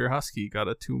 future Husky, got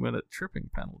a 2-minute tripping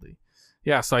penalty.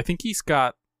 Yeah, so I think he's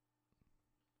got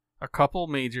a couple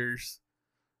majors,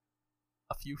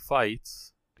 a few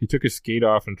fights. He took his skate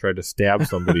off and tried to stab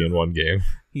somebody in one game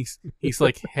He's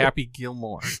like Happy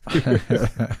Gilmore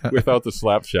without the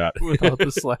slap shot. without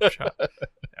the slap shot.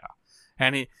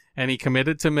 Yeah, and he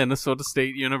committed to Minnesota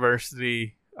State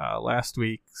University last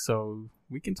week, so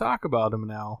we can talk about him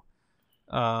now.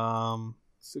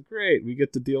 So great, we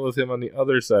get to deal with him on the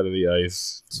other side of the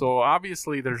ice. So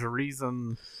obviously, there's a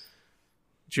reason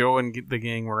Joe and the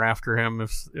gang were after him.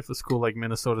 If a school like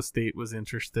Minnesota State was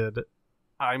interested,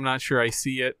 I'm not sure I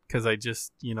see it because I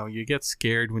just, you get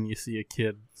scared when you see a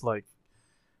kid like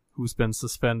who's been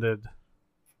suspended.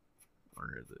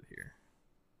 Where is it here?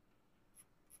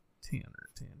 Tanner.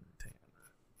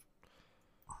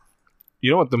 You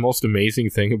know what the most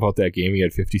amazing thing about that game? He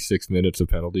had 56 minutes of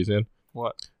penalties in.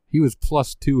 What? He was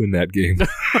 +2 in that game.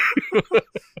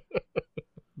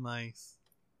 Nice.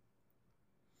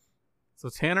 So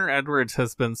Tanner Edwards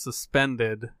has been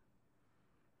suspended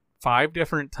 5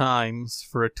 different times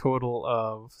for a total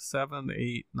of 7,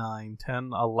 8, 9,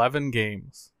 10, 11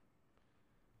 games.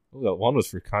 Oh, that one was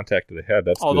for contact to the head.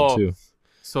 That's Although, good,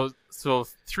 too. So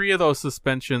 3 of those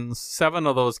suspensions, 7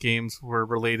 of those games were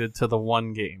related to the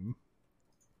one game.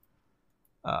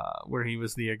 Where he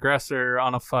was the aggressor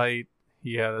on a fight.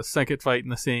 He had a second fight in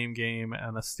the same game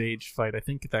and a staged fight. I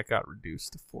think that got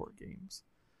reduced to 4 games.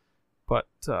 But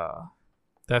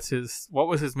that's his. What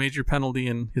was his major penalty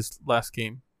in his last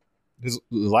game? His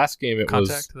last game, it was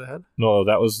Contact to the head? No,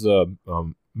 that was the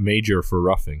major for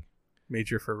roughing.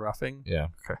 Major for roughing? Yeah.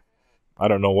 Okay. I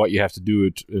don't know what you have to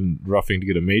do in roughing to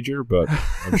get a major, but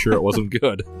I'm sure it wasn't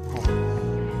good.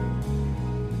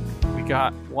 We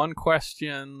got one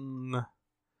question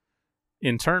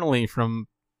internally from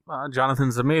Jonathan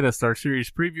Zemetis, our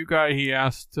series preview guy. He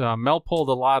asked, Mel pulled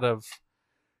a lot of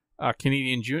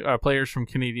Canadian players from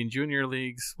Canadian junior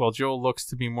leagues, while Joe looks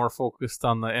to be more focused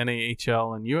on the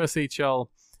NAHL and USHL.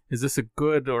 Is this a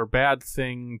good or bad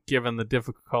thing given the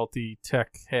difficulty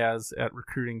Tech has at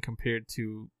recruiting compared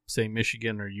to, say,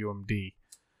 Michigan or UMD?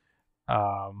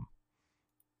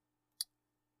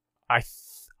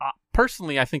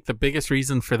 Personally, I think the biggest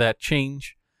reason for that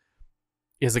change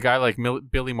is a guy like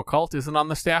Billy McCult isn't on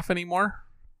the staff anymore.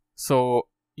 So,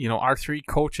 our 3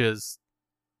 coaches,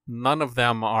 none of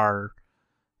them are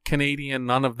Canadian.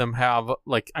 None of them have,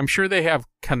 I'm sure they have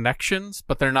connections,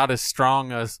 but they're not as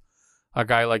strong as a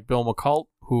guy like Bill McCult,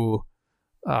 who,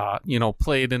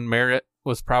 played in Merritt,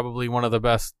 was probably one of the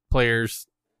best players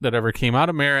that ever came out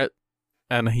of Merritt,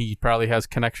 and he probably has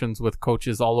connections with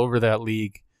coaches all over that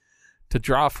league to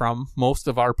draw from. Most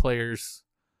of our players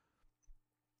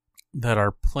that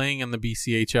are playing in the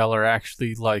BCHL are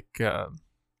actually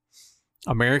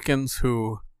Americans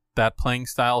who that playing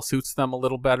style suits them a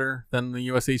little better than the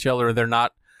USHL, or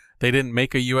they didn't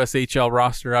make a USHL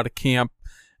roster out of camp,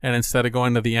 and instead of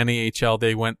going to the NAHL,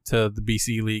 they went to the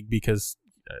BC League because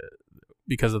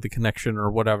of the connection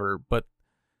or whatever. But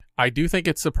I do think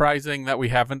it's surprising that we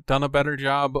haven't done a better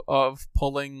job of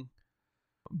pulling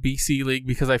BC League,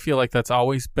 because I feel like that's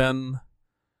always been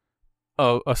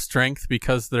a strength,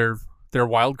 because they're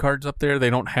wild cards up there.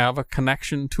 They don't have a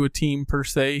connection to a team per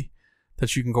se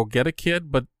that you can go get a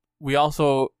kid. But we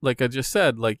also, like I just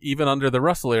said, even under the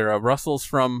Russell era, Russell's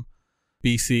from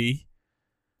BC,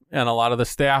 and a lot of the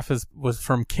staff was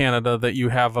from Canada, that you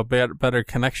have a better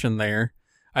connection there.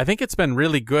 I think it's been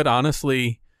really good,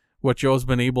 honestly, what Joe's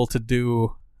been able to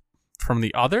do from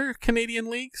the other Canadian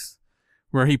leagues,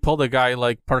 where he pulled a guy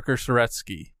like Parker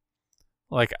Soretsky.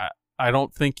 I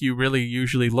don't think you really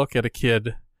usually look at a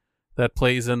kid that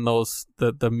plays in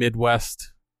the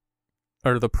Midwest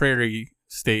or the Prairie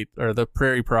State or the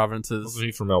Prairie provinces. Wasn't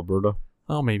he from Alberta?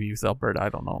 Oh, maybe he was Alberta. I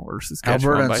don't know. Or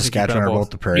Saskatchewan. Alberta and Saskatchewan are both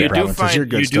the Prairie provinces. You're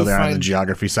good still there on the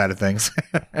geography side of things.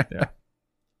 Yeah.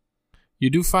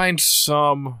 You do find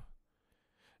some...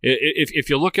 If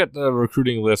you look at the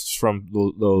recruiting lists from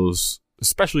those,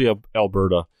 especially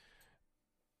Alberta,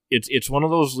 it's one of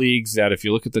those leagues that if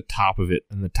you look at the top of it,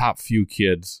 and the top few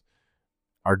kids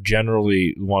are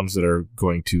generally the ones that are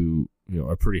going to,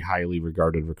 are pretty highly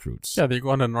regarded recruits. Yeah, they're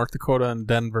going to North Dakota and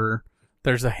Denver.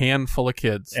 There's a handful of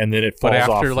kids. And then it falls off. But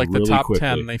off after really the top quickly.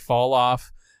 10, they fall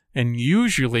off. And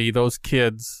usually those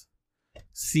kids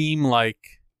seem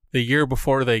like the year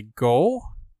before they go,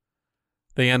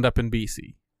 they end up in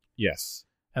BC. Yes.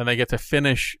 And they get to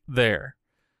finish there.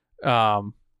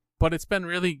 But it's been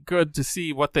really good to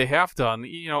see what they have done,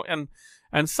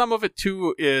 and some of it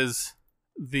too is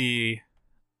the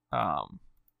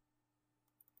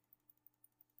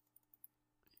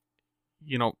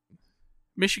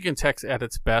Michigan Tech's at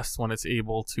its best when it's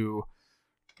able to,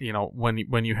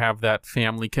 when you have that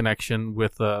family connection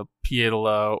with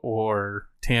Pietola or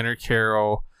Tanner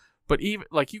Caro, But even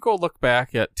like you go look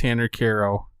back at Tanner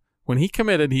Caro, when he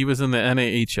committed, he was in the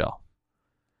NAHL.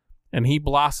 And he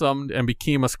blossomed and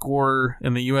became a scorer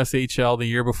in the USHL the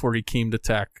year before he came to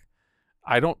Tech.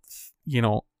 I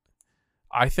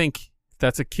think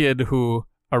that's a kid who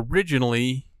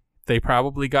originally they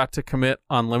probably got to commit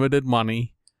unlimited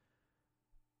money,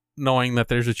 knowing that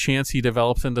there's a chance he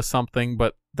develops into something,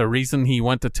 but the reason he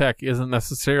went to Tech isn't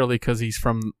necessarily because he's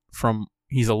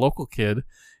he's a local kid.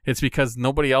 It's because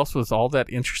nobody else was all that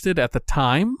interested at the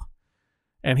time.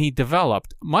 And he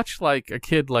developed, much like a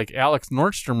kid like Alex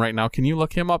Nordstrom right now. Can you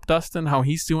look him up, Dustin, how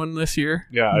he's doing this year?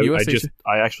 Yeah,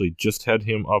 I actually just had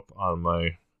him up on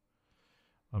my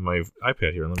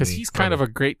iPad here. Because he's kind of a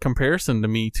great comparison to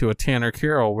me to a Tanner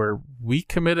Caro, where we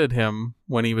committed him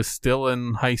when he was still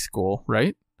in high school,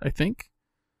 right? I think.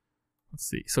 Let's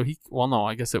see. So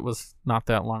I guess it was not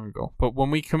that long ago. But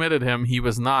when we committed him, he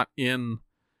was not in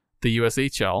the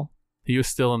USHL. He was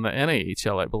still in the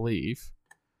NAHL, I believe.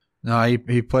 No,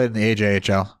 he played in the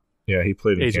AJHL. Yeah, he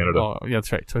played in Canada. Oh, yeah,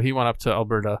 that's right. So he went up to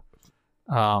Alberta.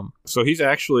 So he's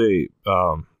actually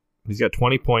he's got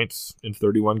 20 points in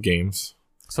 31 games.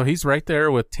 So he's right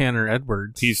there with Tanner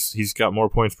Edwards. He's got more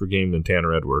points per game than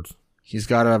Tanner Edwards. He's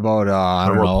got about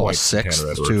a sixth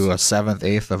to a seventh,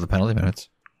 eighth of the penalty minutes.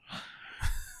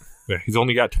 Yeah, he's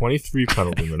only got 23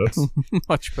 penalty minutes.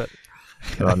 Much better.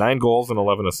 9 goals and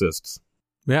 11 assists.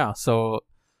 Yeah, so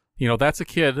that's a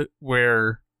kid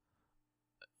where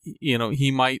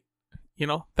he might,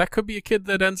 that could be a kid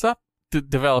that ends up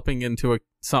developing into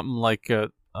something like a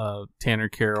Tanner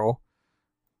Caro.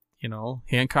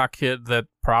 Hancock kid that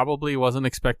probably wasn't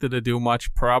expected to do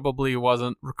much, probably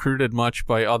wasn't recruited much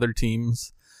by other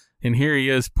teams. And here he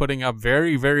is putting up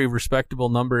very, very respectable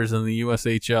numbers in the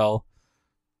USHL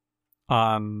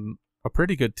on a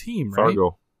pretty good team, right?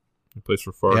 Fargo. He plays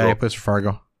for Fargo. Yeah, he plays for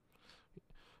Fargo.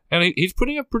 And he's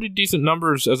putting up pretty decent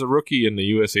numbers as a rookie in the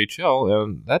USHL,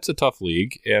 and that's a tough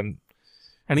league. And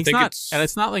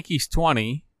it's not like he's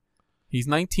 20; he's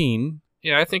 19.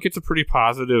 Yeah, I think it's a pretty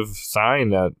positive sign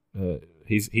that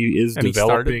he is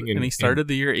developing. He started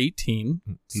the year 18.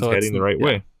 He's heading the right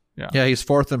way. Yeah, he's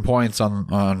fourth in points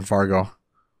on Fargo.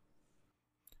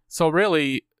 So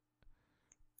really,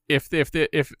 if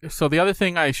the other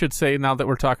thing I should say now that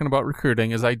we're talking about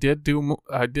recruiting is I did do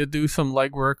some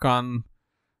legwork on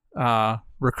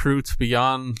recruits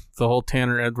beyond the whole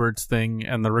Tanner Edwards thing,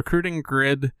 and the recruiting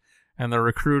grid and the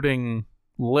recruiting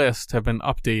list have been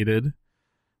updated.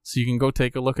 So you can go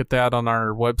take a look at that on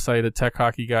our website at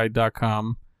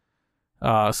techhockeyguide.com.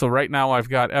 So right now I've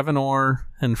got Evan Orr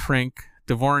and Frank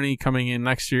Dvorny coming in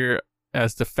next year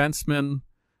as defensemen,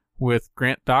 with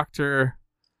Grant Doctor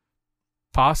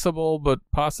possible, but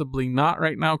possibly not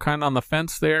right now, kind of on the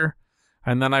fence there.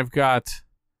 And then I've got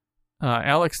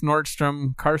Alex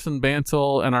Nordstrom, Carson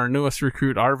Bantle, and our newest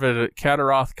recruit, Arvid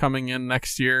Kataroth, coming in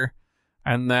next year.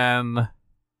 And then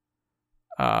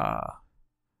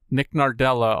Nick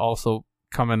Nardella also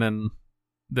coming in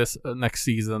this next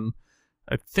season.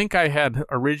 I think I had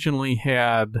originally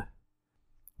had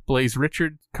Blaze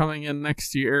Richard coming in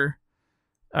next year.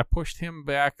 I pushed him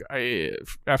back.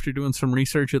 After doing some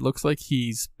research, it looks like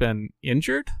he's been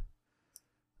injured.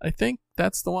 I think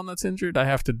that's the one that's injured. I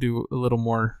have to do a little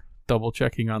more double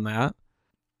checking on that.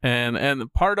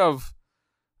 And part of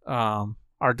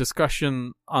our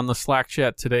discussion on the Slack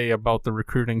chat today about the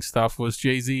recruiting stuff was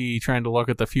Jay-Z trying to look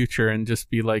at the future and just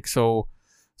be like, so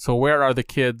where are the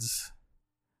kids?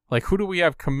 Like, who do we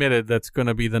have committed that's going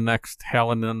to be the next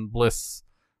Hallinan, Bliss,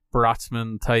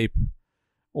 Brotzman type?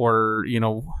 Or,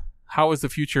 how is the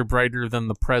future brighter than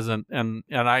the present? And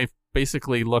I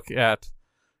basically look at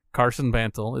Carson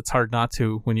Bantle. It's hard not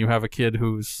to when you have a kid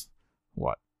who's,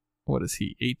 what is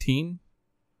he, 18?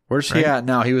 Where's he at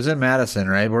now? He was in Madison,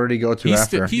 right? Where did he go to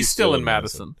after? He's still in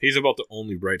Madison. He's about the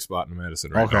only bright spot in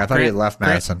Madison right now. Okay, I thought he had left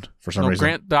Madison for some reason.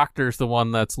 Grant Doctor's the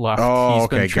one that's left. Oh, he's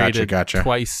okay, been traded gotcha.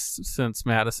 twice since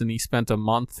Madison. He spent a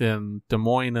month in Des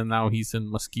Moines, and now he's in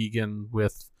Muskegon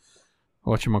with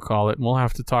whatchamacallit. And we'll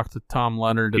have to talk to Tom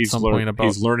Leonard at some point about...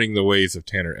 He's learning the ways of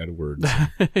Tanner Edwards.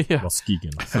 Yeah.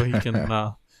 Muskegon. So he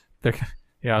can...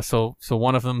 yeah, so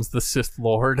one of them's the Sith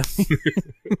Lord.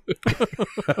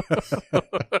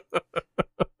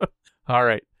 All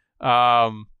right.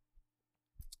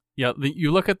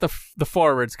 You look at the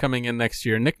forwards coming in next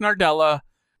year. Nick Nardella,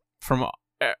 from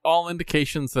all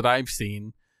indications that I've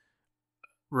seen,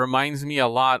 reminds me a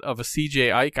lot of a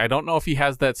CJ Ike. I don't know if he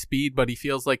has that speed, but he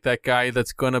feels like that guy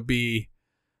that's going to be,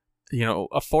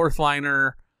 a fourth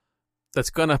liner that's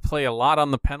going to play a lot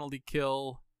on the penalty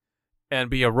kill and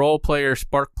be a role player,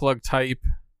 spark plug type.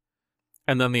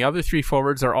 And then the other three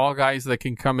forwards are all guys that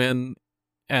can come in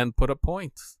and put up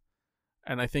points.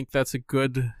 And I think that's a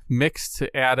good mix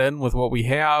to add in with what we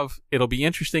have. It'll be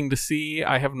interesting to see.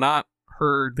 I have not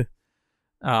heard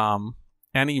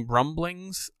any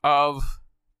rumblings of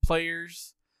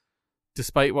players,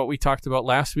 despite what we talked about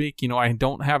last week. I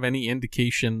don't have any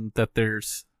indication that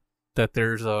there's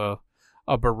a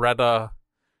Beretta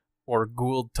or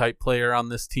Gould type player on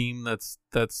this team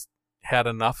that's had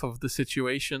enough of the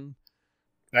situation.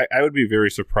 I would be very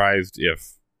surprised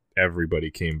if everybody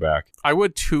came back. I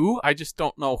would too. I just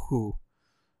don't know who.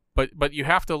 But you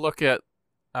have to look at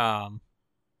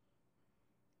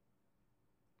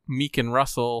Meek and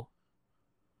Russell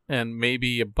and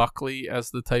maybe a Buckley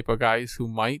as the type of guys who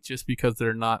might, just because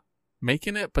they're not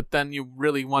making it. But then you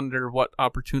really wonder what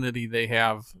opportunity they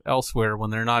have elsewhere when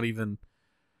they're not even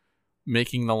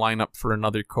making the lineup for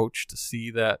another coach to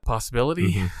see that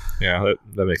possibility. Mm-hmm. Yeah,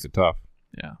 that makes it tough.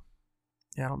 Yeah,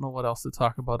 I don't know what else to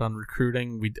talk about on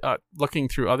recruiting. We looking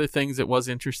through other things, it was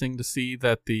interesting to see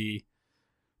that the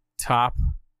top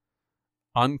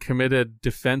uncommitted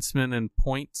defenseman in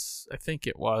points, I think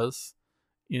it was,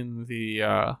 in the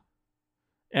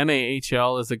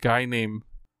NAHL is a guy named,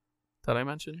 did I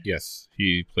mention? Yes,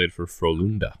 he played for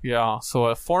Frölunda. Yeah, so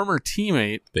a former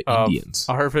teammate The of Indians.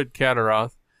 Arvid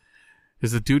Kataroth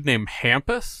is a dude named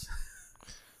Hampus.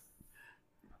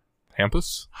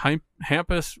 Hampus?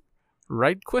 Hampus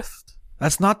Rydquist?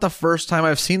 That's not the first time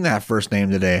I've seen that first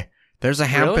name today. There's a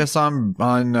Hampus on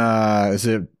is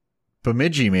it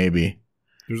Bemidji maybe?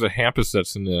 There's a Hampus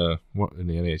that's in the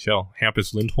NHL.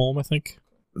 Hampus Lindholm, I think.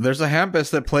 There's a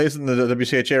Hampus that plays in the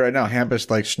WCHA right now. Hampus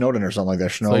like Snowden or something like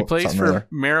that. So he plays for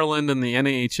Maryland in the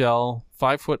NAHL.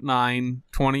 5'9",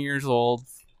 20 years old.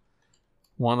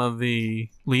 One of the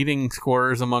leading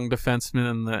scorers among defensemen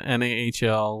in the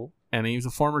NAHL. And he was a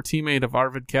former teammate of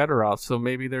Arvid Kataroth, so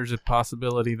maybe there's a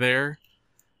possibility there.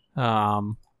 Were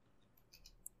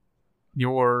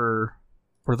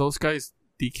those guys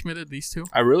decommitted, these two?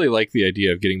 I really like the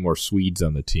idea of getting more Swedes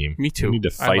on the team. Me too. We need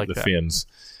to fight like the that. Finns.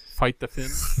 Fight the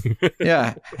Finns?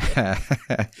 Yeah.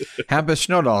 Hampus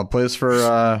Snowdal plays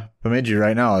for Bemidji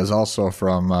right now, is also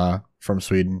from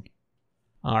Sweden.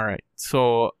 All right.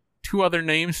 So 2 other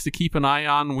names to keep an eye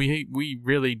on. We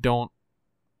really don't.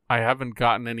 I haven't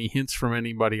gotten any hints from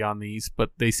anybody on these,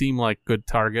 but they seem like good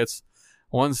targets.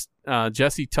 One's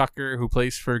Jesse Tucker, who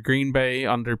plays for Green Bay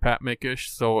under Pat Mickish.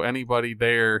 So anybody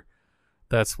there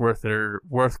that's worth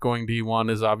going D1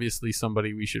 is obviously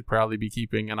somebody we should probably be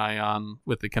keeping an eye on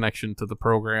with the connection to the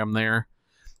program there.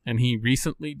 And he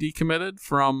recently decommitted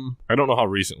from... I don't know how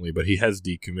recently, but he has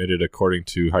decommitted according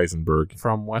to Heisenberg.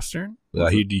 From Western?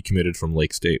 He decommitted from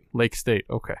Lake State. Lake State,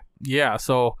 okay. Yeah,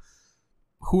 so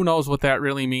who knows what that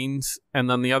really means. And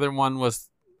then the other one was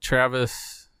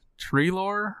Travis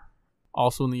Treloar,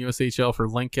 also in the USHL for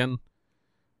Lincoln.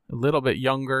 A little bit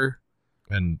younger.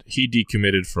 And he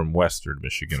decommitted from Western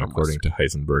Michigan, according to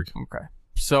Heisenberg. Okay.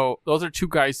 So those are 2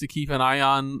 guys to keep an eye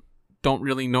on. Don't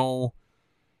really know.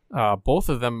 Both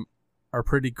of them are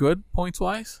pretty good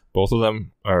points-wise. Both of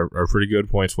them are pretty good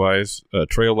points-wise.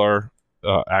 Treloar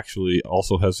actually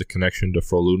also has a connection to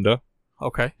Frölunda.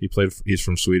 Okay. He's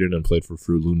from Sweden and played for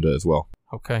Frölunda as well.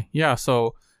 Okay. Yeah,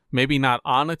 so maybe not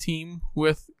on a team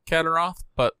with Kataroth,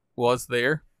 but was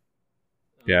there.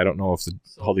 Yeah, I don't know if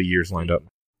how the years lined up.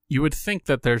 You would think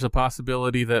that there's a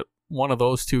possibility that one of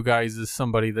those 2 guys is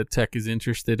somebody that Tech is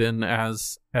interested in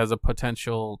as a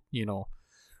potential,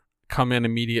 come in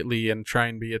immediately and try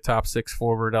and be a top 6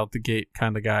 forward out the gate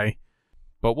kind of guy.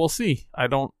 But we'll see. I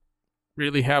don't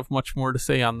really have much more to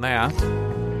say on that.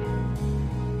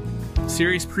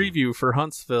 Series preview for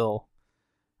Huntsville.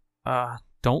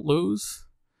 Don't lose.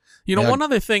 One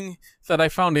other thing that I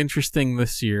found interesting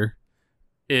this year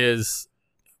is,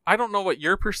 I don't know what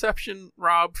your perception,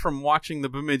 Rob, from watching the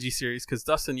Bemidji series, because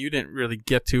Dustin, you didn't really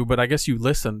get to, but I guess you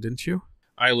listened, didn't you?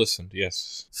 I listened,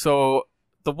 yes. So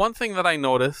the one thing that I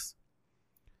noticed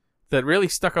that really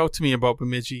stuck out to me about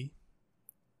Bemidji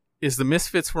is the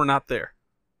Misfits were not there.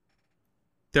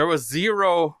 There was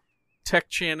 0 Tech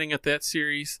chanting at that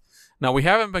series. Now, we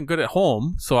haven't been good at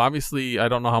home, so obviously I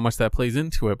don't know how much that plays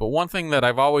into it, but one thing that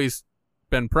I've always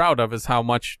been proud of is how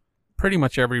much, pretty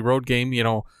much every road game,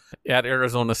 at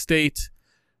Arizona State,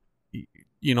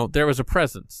 there was a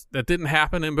presence. That didn't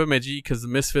happen in Bemidji because the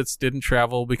Misfits didn't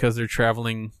travel because they're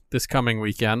traveling this coming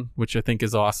weekend, which I think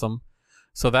is awesome.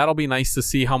 So that'll be nice to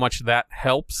see how much that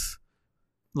helps,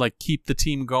 keep the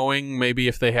team going, maybe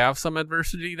if they have some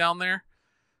adversity down there.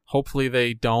 Hopefully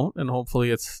they don't, and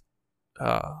hopefully it's,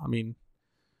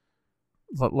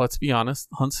 let's be honest,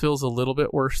 Huntsville's a little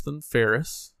bit worse than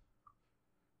Ferris.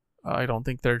 I don't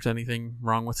think there's anything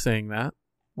wrong with saying that.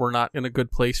 We're not in a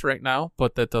good place right now,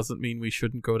 but that doesn't mean we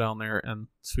shouldn't go down there and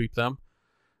sweep them.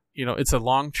 it's a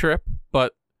long trip,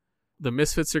 but the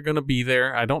Misfits are going to be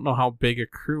there. I don't know how big a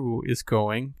crew is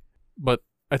going, but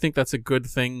I think that's a good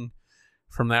thing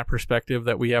from that perspective,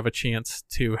 that we have a chance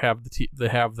to have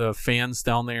the fans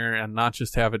down there and not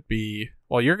just have it be,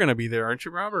 well, you're going to be there, aren't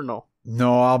you, Rob, or no?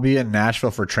 No, I'll be in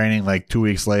Nashville for training like 2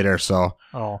 weeks later, so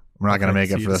we're not going to make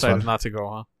so it you for this decided one. not to go,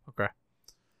 huh? Okay.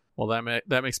 Well,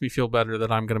 that makes me feel better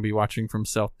that I'm going to be watching from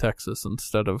South Texas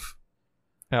instead of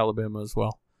Alabama as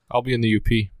well. I'll be in the UP.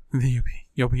 The UP.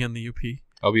 You'll be in the UP.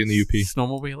 I'll be in the UP.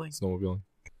 Snowmobiling.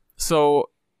 So,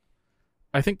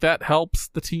 I think that helps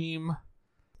the team.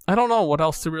 I don't know what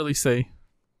else to really say.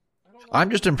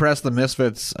 I'm just impressed the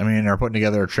Misfits, are putting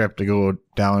together a trip to go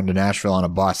down to Nashville on a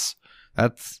bus.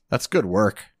 That's good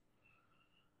work.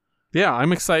 Yeah,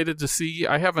 I'm excited to see.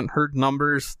 I haven't heard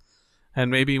numbers, and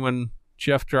maybe when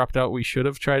Jeff dropped out, we should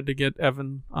have tried to get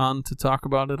Evan on to talk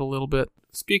about it a little bit.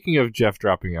 Speaking of Jeff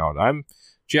dropping out,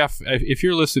 Jeff, if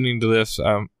you're listening to this,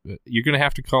 you're going to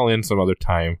have to call in some other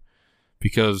time,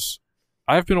 because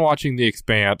I've been watching The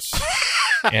Expanse,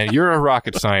 and you're a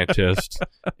rocket scientist,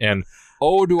 and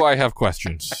do I have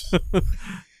questions.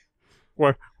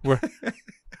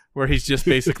 Where he's just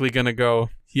basically going to go,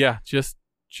 yeah, just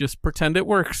pretend it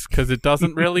works, because it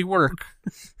doesn't really work.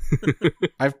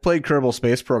 I've played Kerbal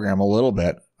Space Program a little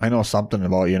bit. I know something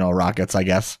about, rockets, I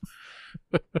guess.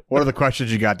 What are the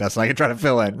questions you got, Dustin? I can try to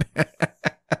fill in.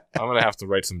 I'm going to have to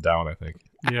write some down, I think.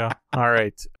 Yeah. All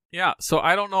right. Yeah. So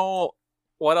I don't know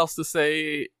what else to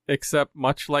say, except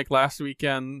much like last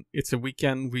weekend, it's a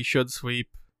weekend we should sweep,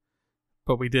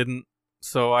 but we didn't.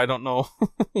 So I don't know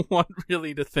what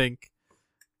really to think.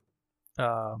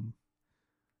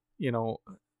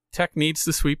 Tech needs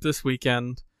to sweep this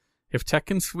weekend. If Tech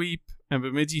can sweep and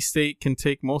Bemidji State can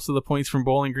take most of the points from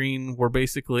Bowling Green, we're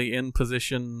basically in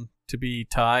position to be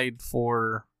tied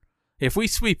for... If we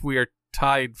sweep, we are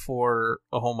tied for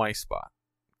a home ice spot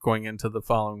going into the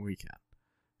following weekend,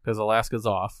 because Alaska's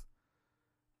off.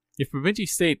 If Bemidji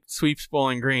State sweeps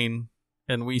Bowling Green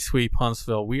and we sweep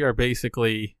Huntsville, we are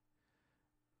basically,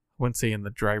 I wouldn't say in the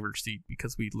driver's seat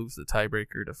because we lose the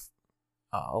tiebreaker to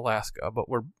Alaska, but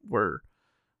we're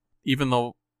even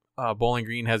though Bowling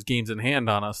Green has games in hand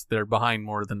on us, they're behind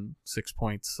more than 6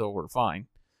 points, so we're fine.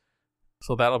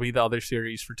 So that'll be the other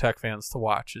series for Tech fans to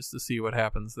watch, is to see what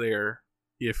happens there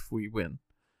if we win.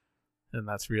 And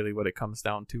that's really what it comes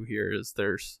down to here, is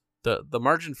there's the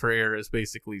margin for error is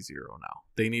basically zero now.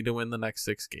 They need to win the next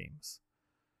 6 games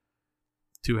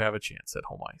to have a chance at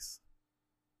home ice.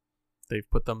 They've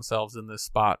put themselves in this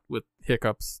spot with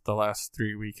hiccups the last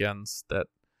 3 weekends that,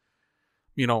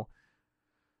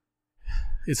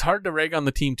 it's hard to rag on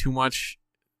the team too much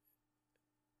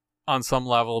on some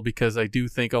level, because I do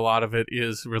think a lot of it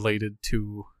is related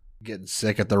to getting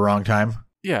sick at the wrong time.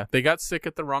 Yeah, they got sick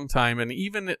at the wrong time, and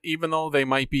even though they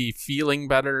might be feeling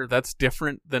better, that's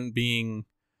different than being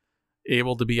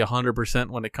able to be 100%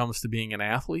 when it comes to being an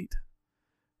athlete.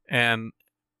 And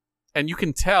you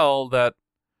can tell that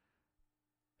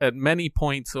at many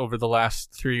points over the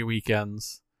last 3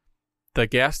 weekends, the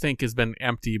gas tank has been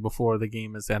empty before the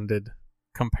game has ended,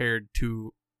 compared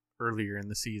to earlier in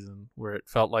the season, where it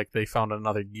felt like they found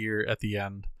another gear at the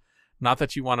end. Not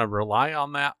that you want to rely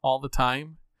on that all the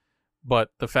time, but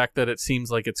the fact that it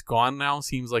seems like it's gone now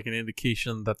seems like an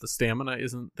indication that the stamina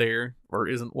isn't there, or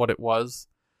isn't what it was,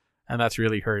 and that's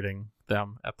really hurting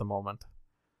them at the moment.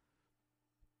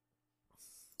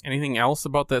 Anything else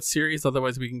about that series?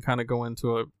 Otherwise, we can kind of go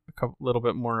into a little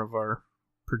bit more of our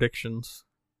predictions,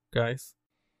 guys.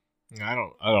 I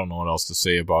don't know what else to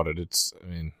say about it.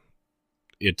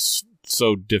 It's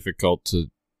so difficult to.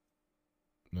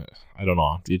 I don't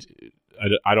know. I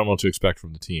don't know what to expect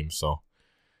from the team, so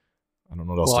I don't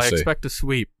know what else to say. I expect a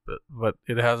sweep, but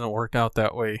it hasn't worked out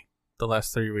that way the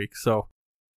last 3 weeks, so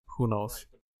who knows?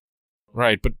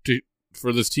 Right, but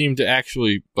for this team to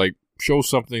actually show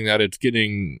something that it's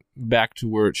getting back to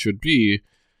where it should be,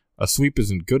 a sweep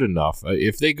isn't good enough.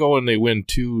 If they go and they win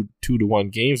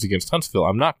 2-1 games against Huntsville,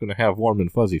 I'm not going to have warm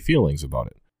and fuzzy feelings about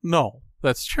it. No,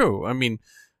 that's true. I mean,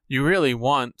 you really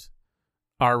want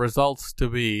our results to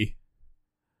be,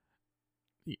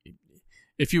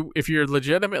 if you're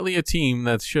legitimately a team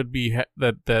that should be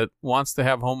that wants to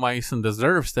have home ice and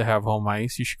deserves to have home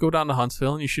ice, you should go down to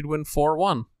Huntsville and you should win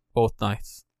 4-1 both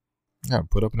nights. Yeah,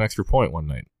 put up an extra point one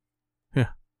night. Yeah.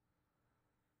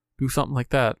 Do something like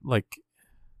that.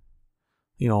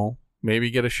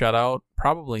 Maybe get a shutout.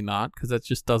 Probably not, because that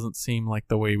just doesn't seem like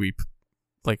the way we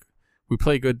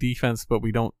play good defense, but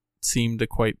we don't seem to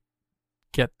quite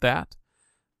get that.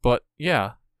 But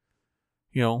yeah,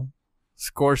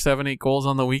 score 7-8 goals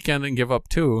on the weekend and give up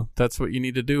 2. That's what you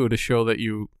need to do to show that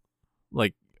you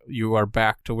you are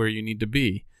back to where you need to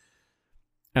be.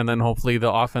 And then hopefully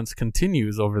the offense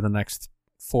continues over the next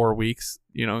 4 weeks,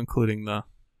 including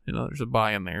there's a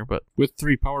bye in there, but with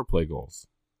 3 power play goals.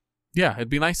 Yeah, it'd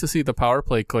be nice to see the power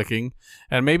play clicking,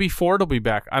 and maybe Ford will be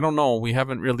back. I don't know. We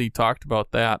haven't really talked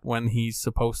about that, when he's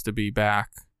supposed to be back.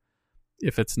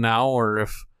 If it's now, or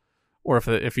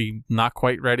if he's not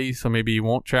quite ready, so maybe he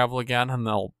won't travel again, and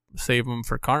they'll save him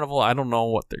for Carnival. I don't know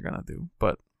what they're gonna do,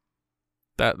 but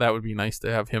that would be nice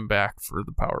to have him back for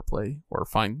the power play, or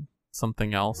find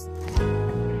something else.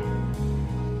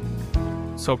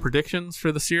 So predictions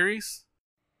for the series?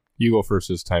 You go first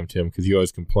this time, Tim, because you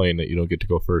always complain that you don't get to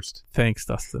go first. Thanks,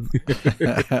 Dustin.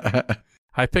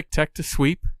 I picked Tech to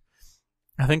sweep.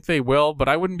 I think they will, but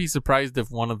I wouldn't be surprised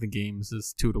if one of the games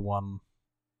is 2-1,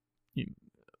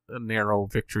 a narrow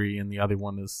victory, and the other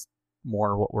one is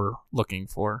more what we're looking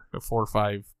for, a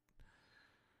 4-5.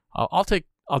 I'll take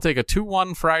a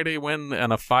 2-1 Friday win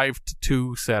and a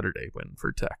 5-2 Saturday win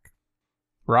for Tech.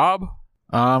 Rob?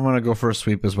 I'm going to go for a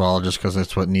sweep as well, just because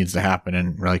it's what needs to happen,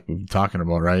 and like we've been talking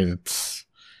about, right?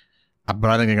 But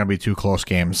I think they're going to be 2 close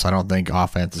games. I don't think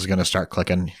offense is going to start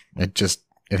clicking. It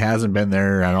hasn't been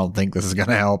there. I don't think this is going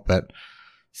to help it.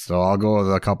 So I'll go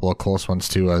with a couple of close ones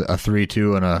too, a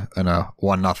 3-2 and a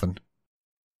 1-0.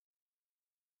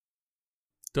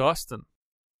 Dustin?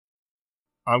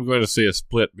 I'm going to say a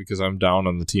split because I'm down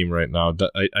on the team right now.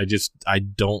 I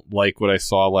don't like what I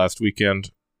saw last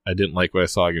weekend. I didn't like what I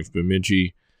saw against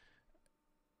Bemidji.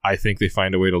 I think they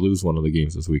find a way to lose one of the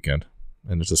games this weekend,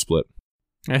 and it's a split.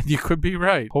 And you could be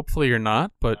right. Hopefully you're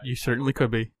not, but you certainly could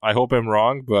be. I hope I'm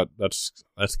wrong, but that's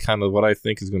kind of what I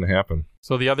think is going to happen.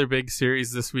 So the other big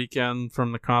series this weekend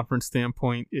from the conference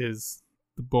standpoint is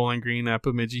the Bowling Green at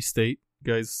Bemidji State.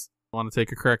 You guys want to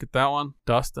take a crack at that one?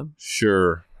 Dustin?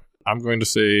 Sure. I'm going to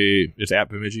say it's at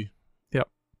Bemidji. Yep.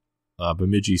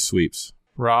 Bemidji sweeps.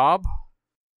 Rob?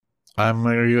 I'm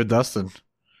going to agree with Dustin.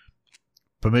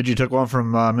 Bemidji took one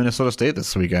from Minnesota State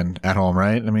this weekend at home,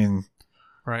 right? I mean,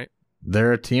 right.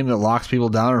 They're a team that locks people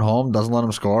down at home, doesn't let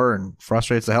them score, and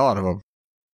frustrates the hell out of them.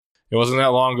 It wasn't that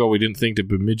long ago we didn't think that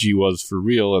Bemidji was for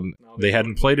real, and they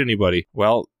hadn't played anybody.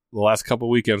 Well, the last couple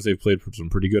of weekends they've played some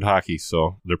pretty good hockey,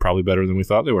 so they're probably better than we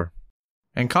thought they were.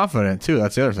 And confident, too.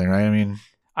 That's the other thing, right? I mean,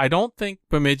 I don't think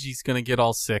Bemidji's going to get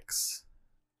all 6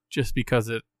 just because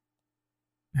it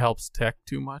helps Tech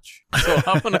too much. So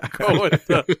I'm going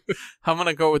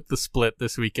to go with the split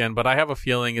this weekend, but I have a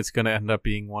feeling it's going to end up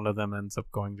being one of them ends up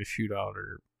going to shootout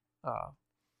or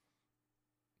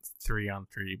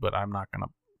 3-on-3, but I'm not going to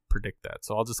predict that.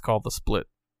 So I'll just call the split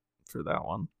for that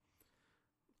one.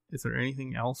 Is there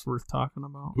anything else worth talking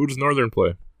about? Who does Northern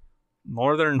play?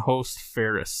 Northern hosts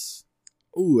Ferris.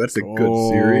 Ooh, that's a good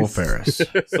series. Ferris.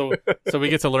 So we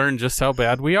get to learn just how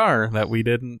bad we are that we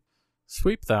didn't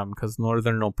sweep them, because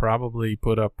Northern will probably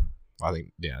put up. I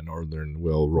think Northern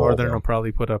will roll. Northern will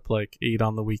probably put up like 8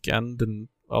 on the weekend and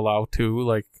allow 2,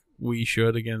 like we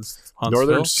should against Huntsville.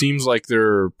 Northern seems like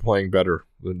they're playing better.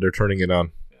 They're turning it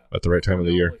on at the right time of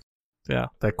the year. Yeah,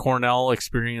 that Cornell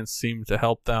experience seemed to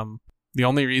help them. The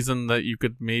only reason that you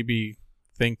could maybe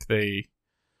think they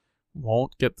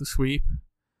won't get the sweep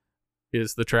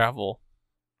is the travel.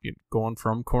 Going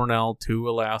from Cornell to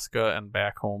Alaska and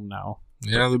back home now.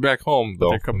 Yeah, they're back home,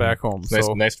 though. They come back home.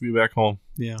 Nice to be back home.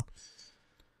 Yeah.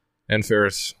 And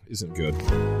Ferris isn't good.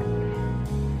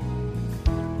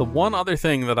 The one other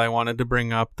thing that I wanted to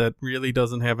bring up that really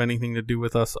doesn't have anything to do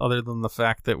with us other than the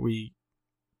fact that we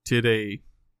did an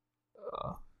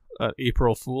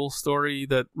April Fool's story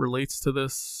that relates to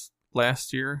this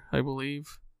last year, I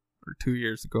believe, or 2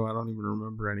 years ago. I don't even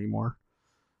remember anymore.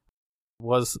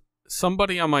 Was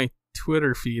somebody on my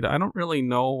Twitter feed. I don't really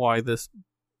know why this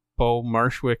Bo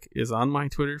Marshwick is on my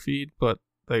Twitter feed, but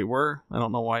they were. I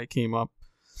don't know why it came up.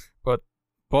 But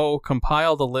Bo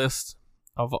compiled a list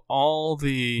of all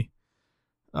the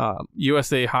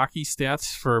USA hockey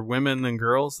stats for women and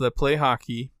girls that play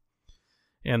hockey.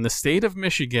 And the state of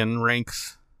Michigan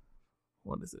ranks,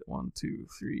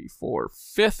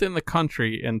 5th in the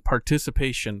country in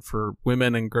participation for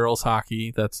women and girls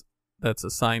hockey. That's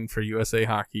assigned for USA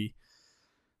hockey.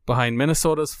 Behind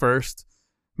Minnesota's 1st,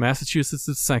 Massachusetts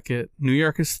is 2nd, New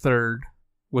York is 3rd,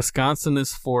 Wisconsin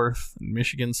is 4th, and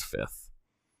Michigan's 5th.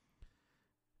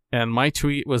 And my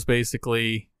tweet was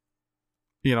basically,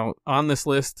 on this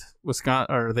list,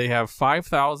 they have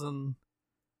 5,000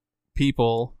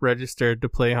 people registered to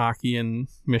play hockey in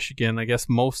Michigan. I guess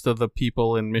most of the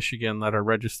people in Michigan that are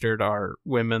registered are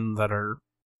women that are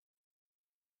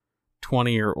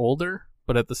 20 or older,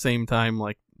 but at the same time,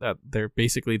 like that, they're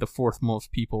basically the 4th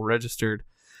most people registered,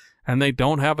 and they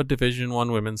don't have a Division I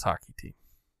women's hockey team.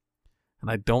 and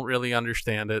I don't really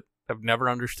understand it. I've never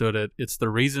understood it. It's the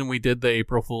reason we did the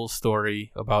April Fool's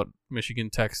story about Michigan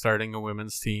Tech starting a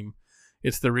women's team.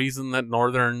 It's the reason that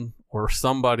Northern or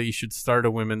somebody should start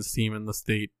a women's team in the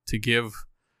state to give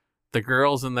the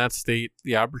girls in that state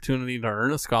the opportunity to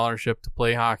earn a scholarship to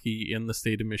play hockey in the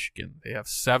state of Michigan. They have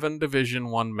 7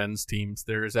 Division I men's teams.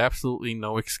 There is absolutely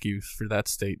no excuse for that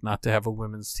state not to have a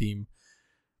women's team,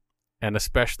 and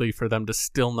especially for them to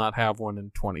still not have one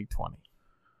in 2020.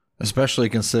 Especially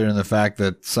considering the fact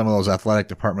that some of those athletic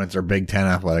departments are Big Ten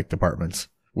athletic departments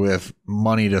with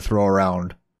money to throw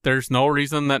around. There's no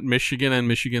reason that Michigan and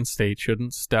Michigan State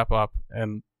shouldn't step up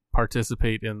and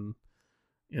participate in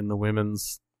the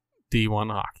women's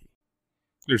D1 hockey.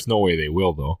 There's no way they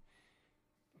will, though.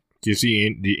 Do you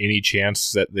see any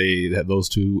chance that those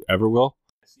two ever will?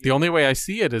 The only way I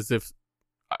see it is if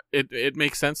it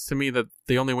makes sense to me that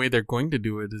the only way they're going to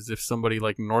do it is if somebody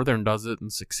like Northern does it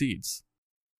and succeeds.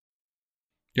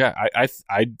 Yeah, I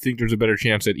think there's a better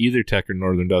chance that either Tech or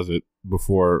Northern does it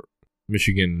before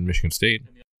Michigan and Michigan State.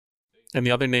 And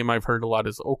the other name I've heard a lot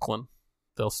is Oakland.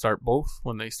 They'll start both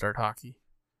when they start hockey.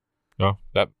 Oh,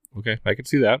 okay, I can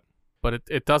see that. But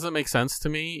it doesn't make sense to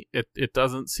me. It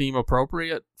doesn't seem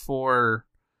appropriate for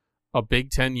a Big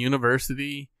Ten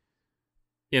university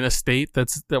in a state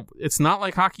it's not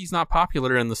like hockey's not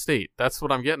popular in the state. That's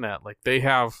what I'm getting at. Like they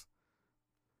have,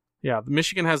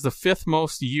 Michigan has the 5th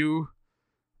most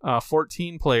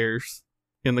U14 players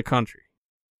in the country.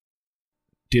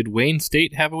 Did Wayne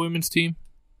State have a women's team?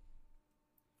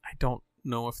 I don't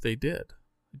know if they did.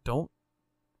 I don't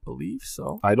believe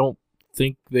so. I don't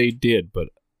think they did, but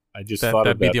I just thought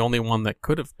that'd be the only one that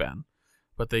could have been,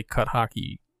 but they cut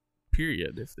hockey,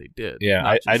 period, if they did.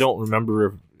 Yeah, I don't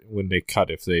remember when they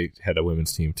cut if they had a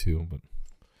women's team too. But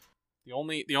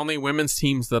the only women's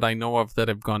teams that I know of that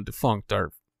have gone defunct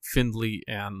are Findlay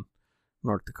and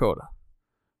North Dakota,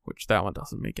 which that one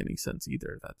doesn't make any sense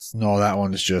either. No, that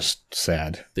one is just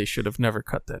sad. They should have never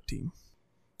cut that team.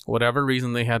 Whatever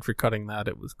reason they had for cutting that,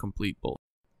 it was complete bull.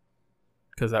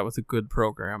 Because that was a good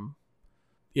program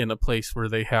in a place where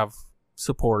they have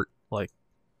support. Like,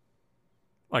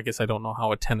 I guess I don't know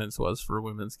how attendance was for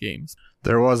women's games.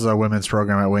 There was a women's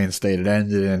program at Wayne State. It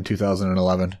ended in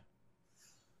 2011.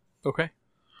 Okay.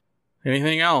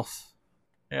 Anything else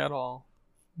at all?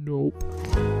 Nope.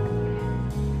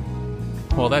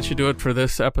 Well, that should do it for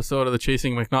this episode of the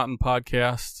Chasing McNaughton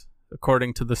podcast.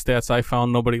 According to the stats I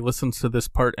found, nobody listens to this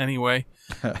part anyway.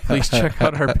 Please check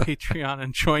out our Patreon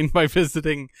and join by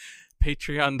visiting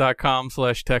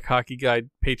patreon.com/techhockeyguide.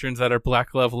 Patrons that are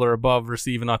black level or above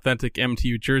receive an authentic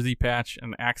MTU jersey patch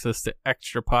and access to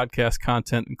extra podcast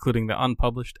content, including the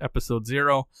unpublished episode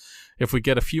 0. If we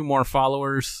get a few more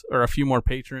followers or a few more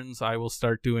patrons, I will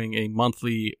start doing a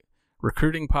monthly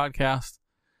recruiting podcast.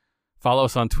 Follow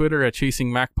us on Twitter at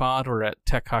ChasingMacPod or at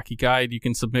Tech Hockey Guide. You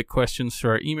can submit questions to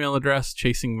our email address,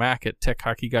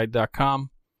 chasingmac@techhockeyguide.com,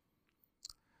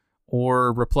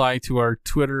 or reply to our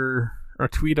Twitter or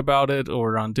tweet about it,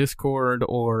 or on Discord,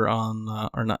 or on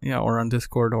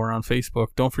Discord or on Facebook.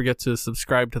 Don't forget to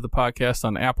subscribe to the podcast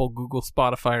on Apple, Google,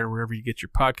 Spotify, or wherever you get your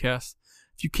podcasts.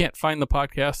 If you can't find the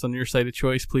podcast on your site of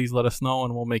choice, please let us know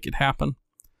and we'll make it happen.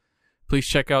 Please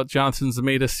check out Jonathan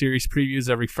Zamadas series previews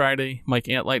every Friday, Mike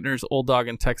Antleitner's Old Dog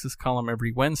in Texas column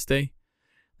every Wednesday.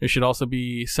 There should also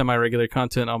be semi-regular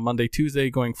content on Monday, Tuesday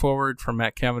going forward from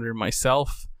Matt Cavender and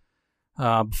myself.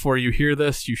 Before you hear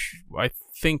this, I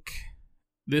think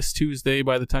this Tuesday,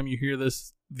 by the time you hear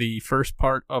this, the first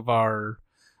part of our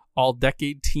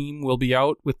all-decade team will be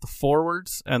out with the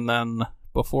forwards, and then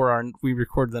before we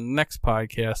record the next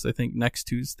podcast, I think next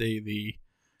Tuesday, the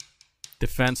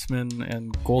defensemen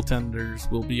and goaltenders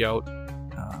will be out,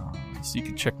 so you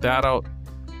can check that out.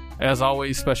 As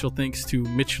always, special thanks to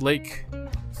Mitch Lake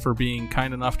for being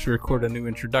kind enough to record a new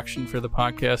introduction for the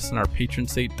podcast, and our patron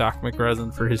saint Doc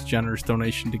McResin for his generous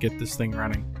donation to get this thing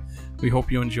running. We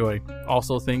hope you enjoy.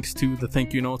 Also, thanks to the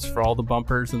thank you notes for all the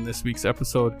bumpers in this week's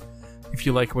episode. If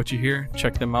you like what you hear,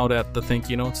 check them out at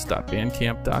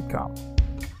thethankyounotes.bandcamp.com.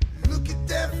 Look at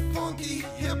that funky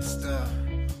hipster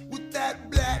with that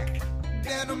black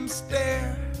denim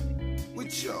stare,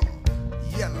 with your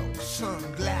yellow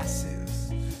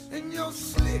sunglasses and your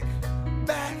slick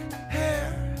back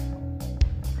hair.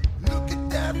 Look at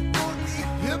that funky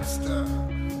hipster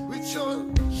with your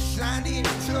shiny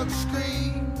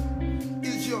touchscreen.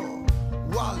 Is your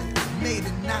wallet made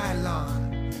of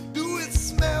nylon? Do it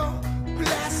smell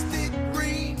plastic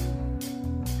green?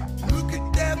 Look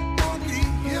at that funky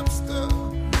hipster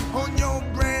on your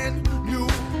brand new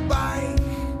bike.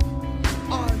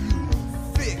 Are you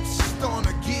fixed on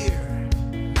a gear?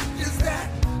 Is that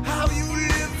how you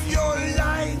live your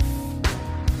life?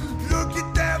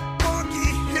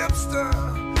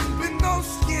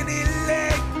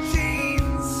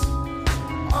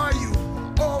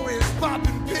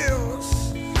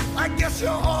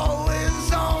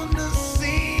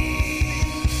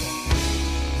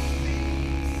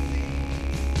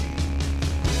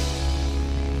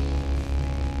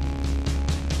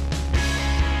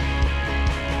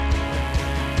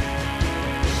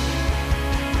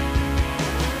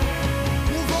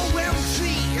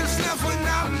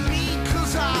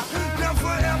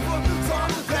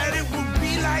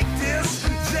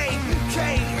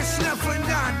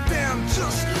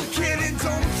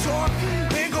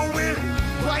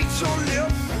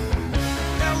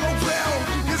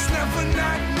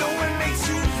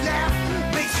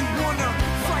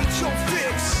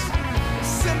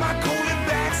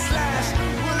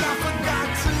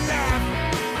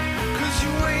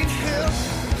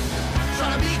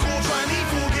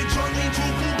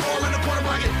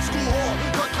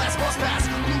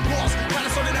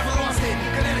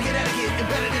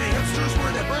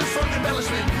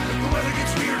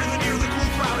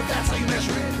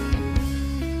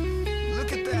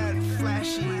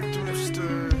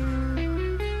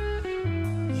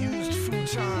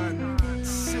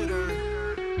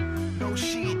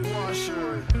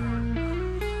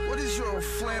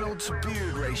 flannel to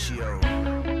beard ratio? Have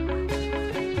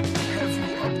you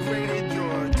upgraded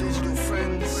your digital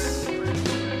friends?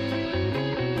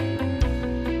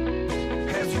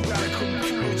 Have you got a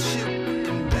computer chip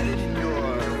embedded in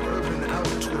your urban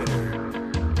out-Twitter?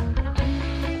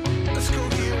 Let's go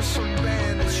hear some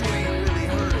band that you ain't really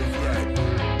heard of yet.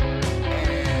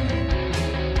 And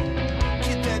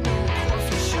get that new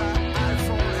coffee shop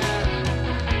iPhone app.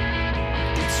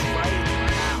 It's right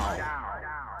now.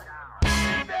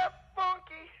 That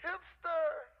funky hipster.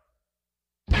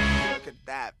 Look at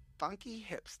that funky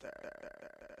hipster.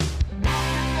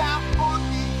 That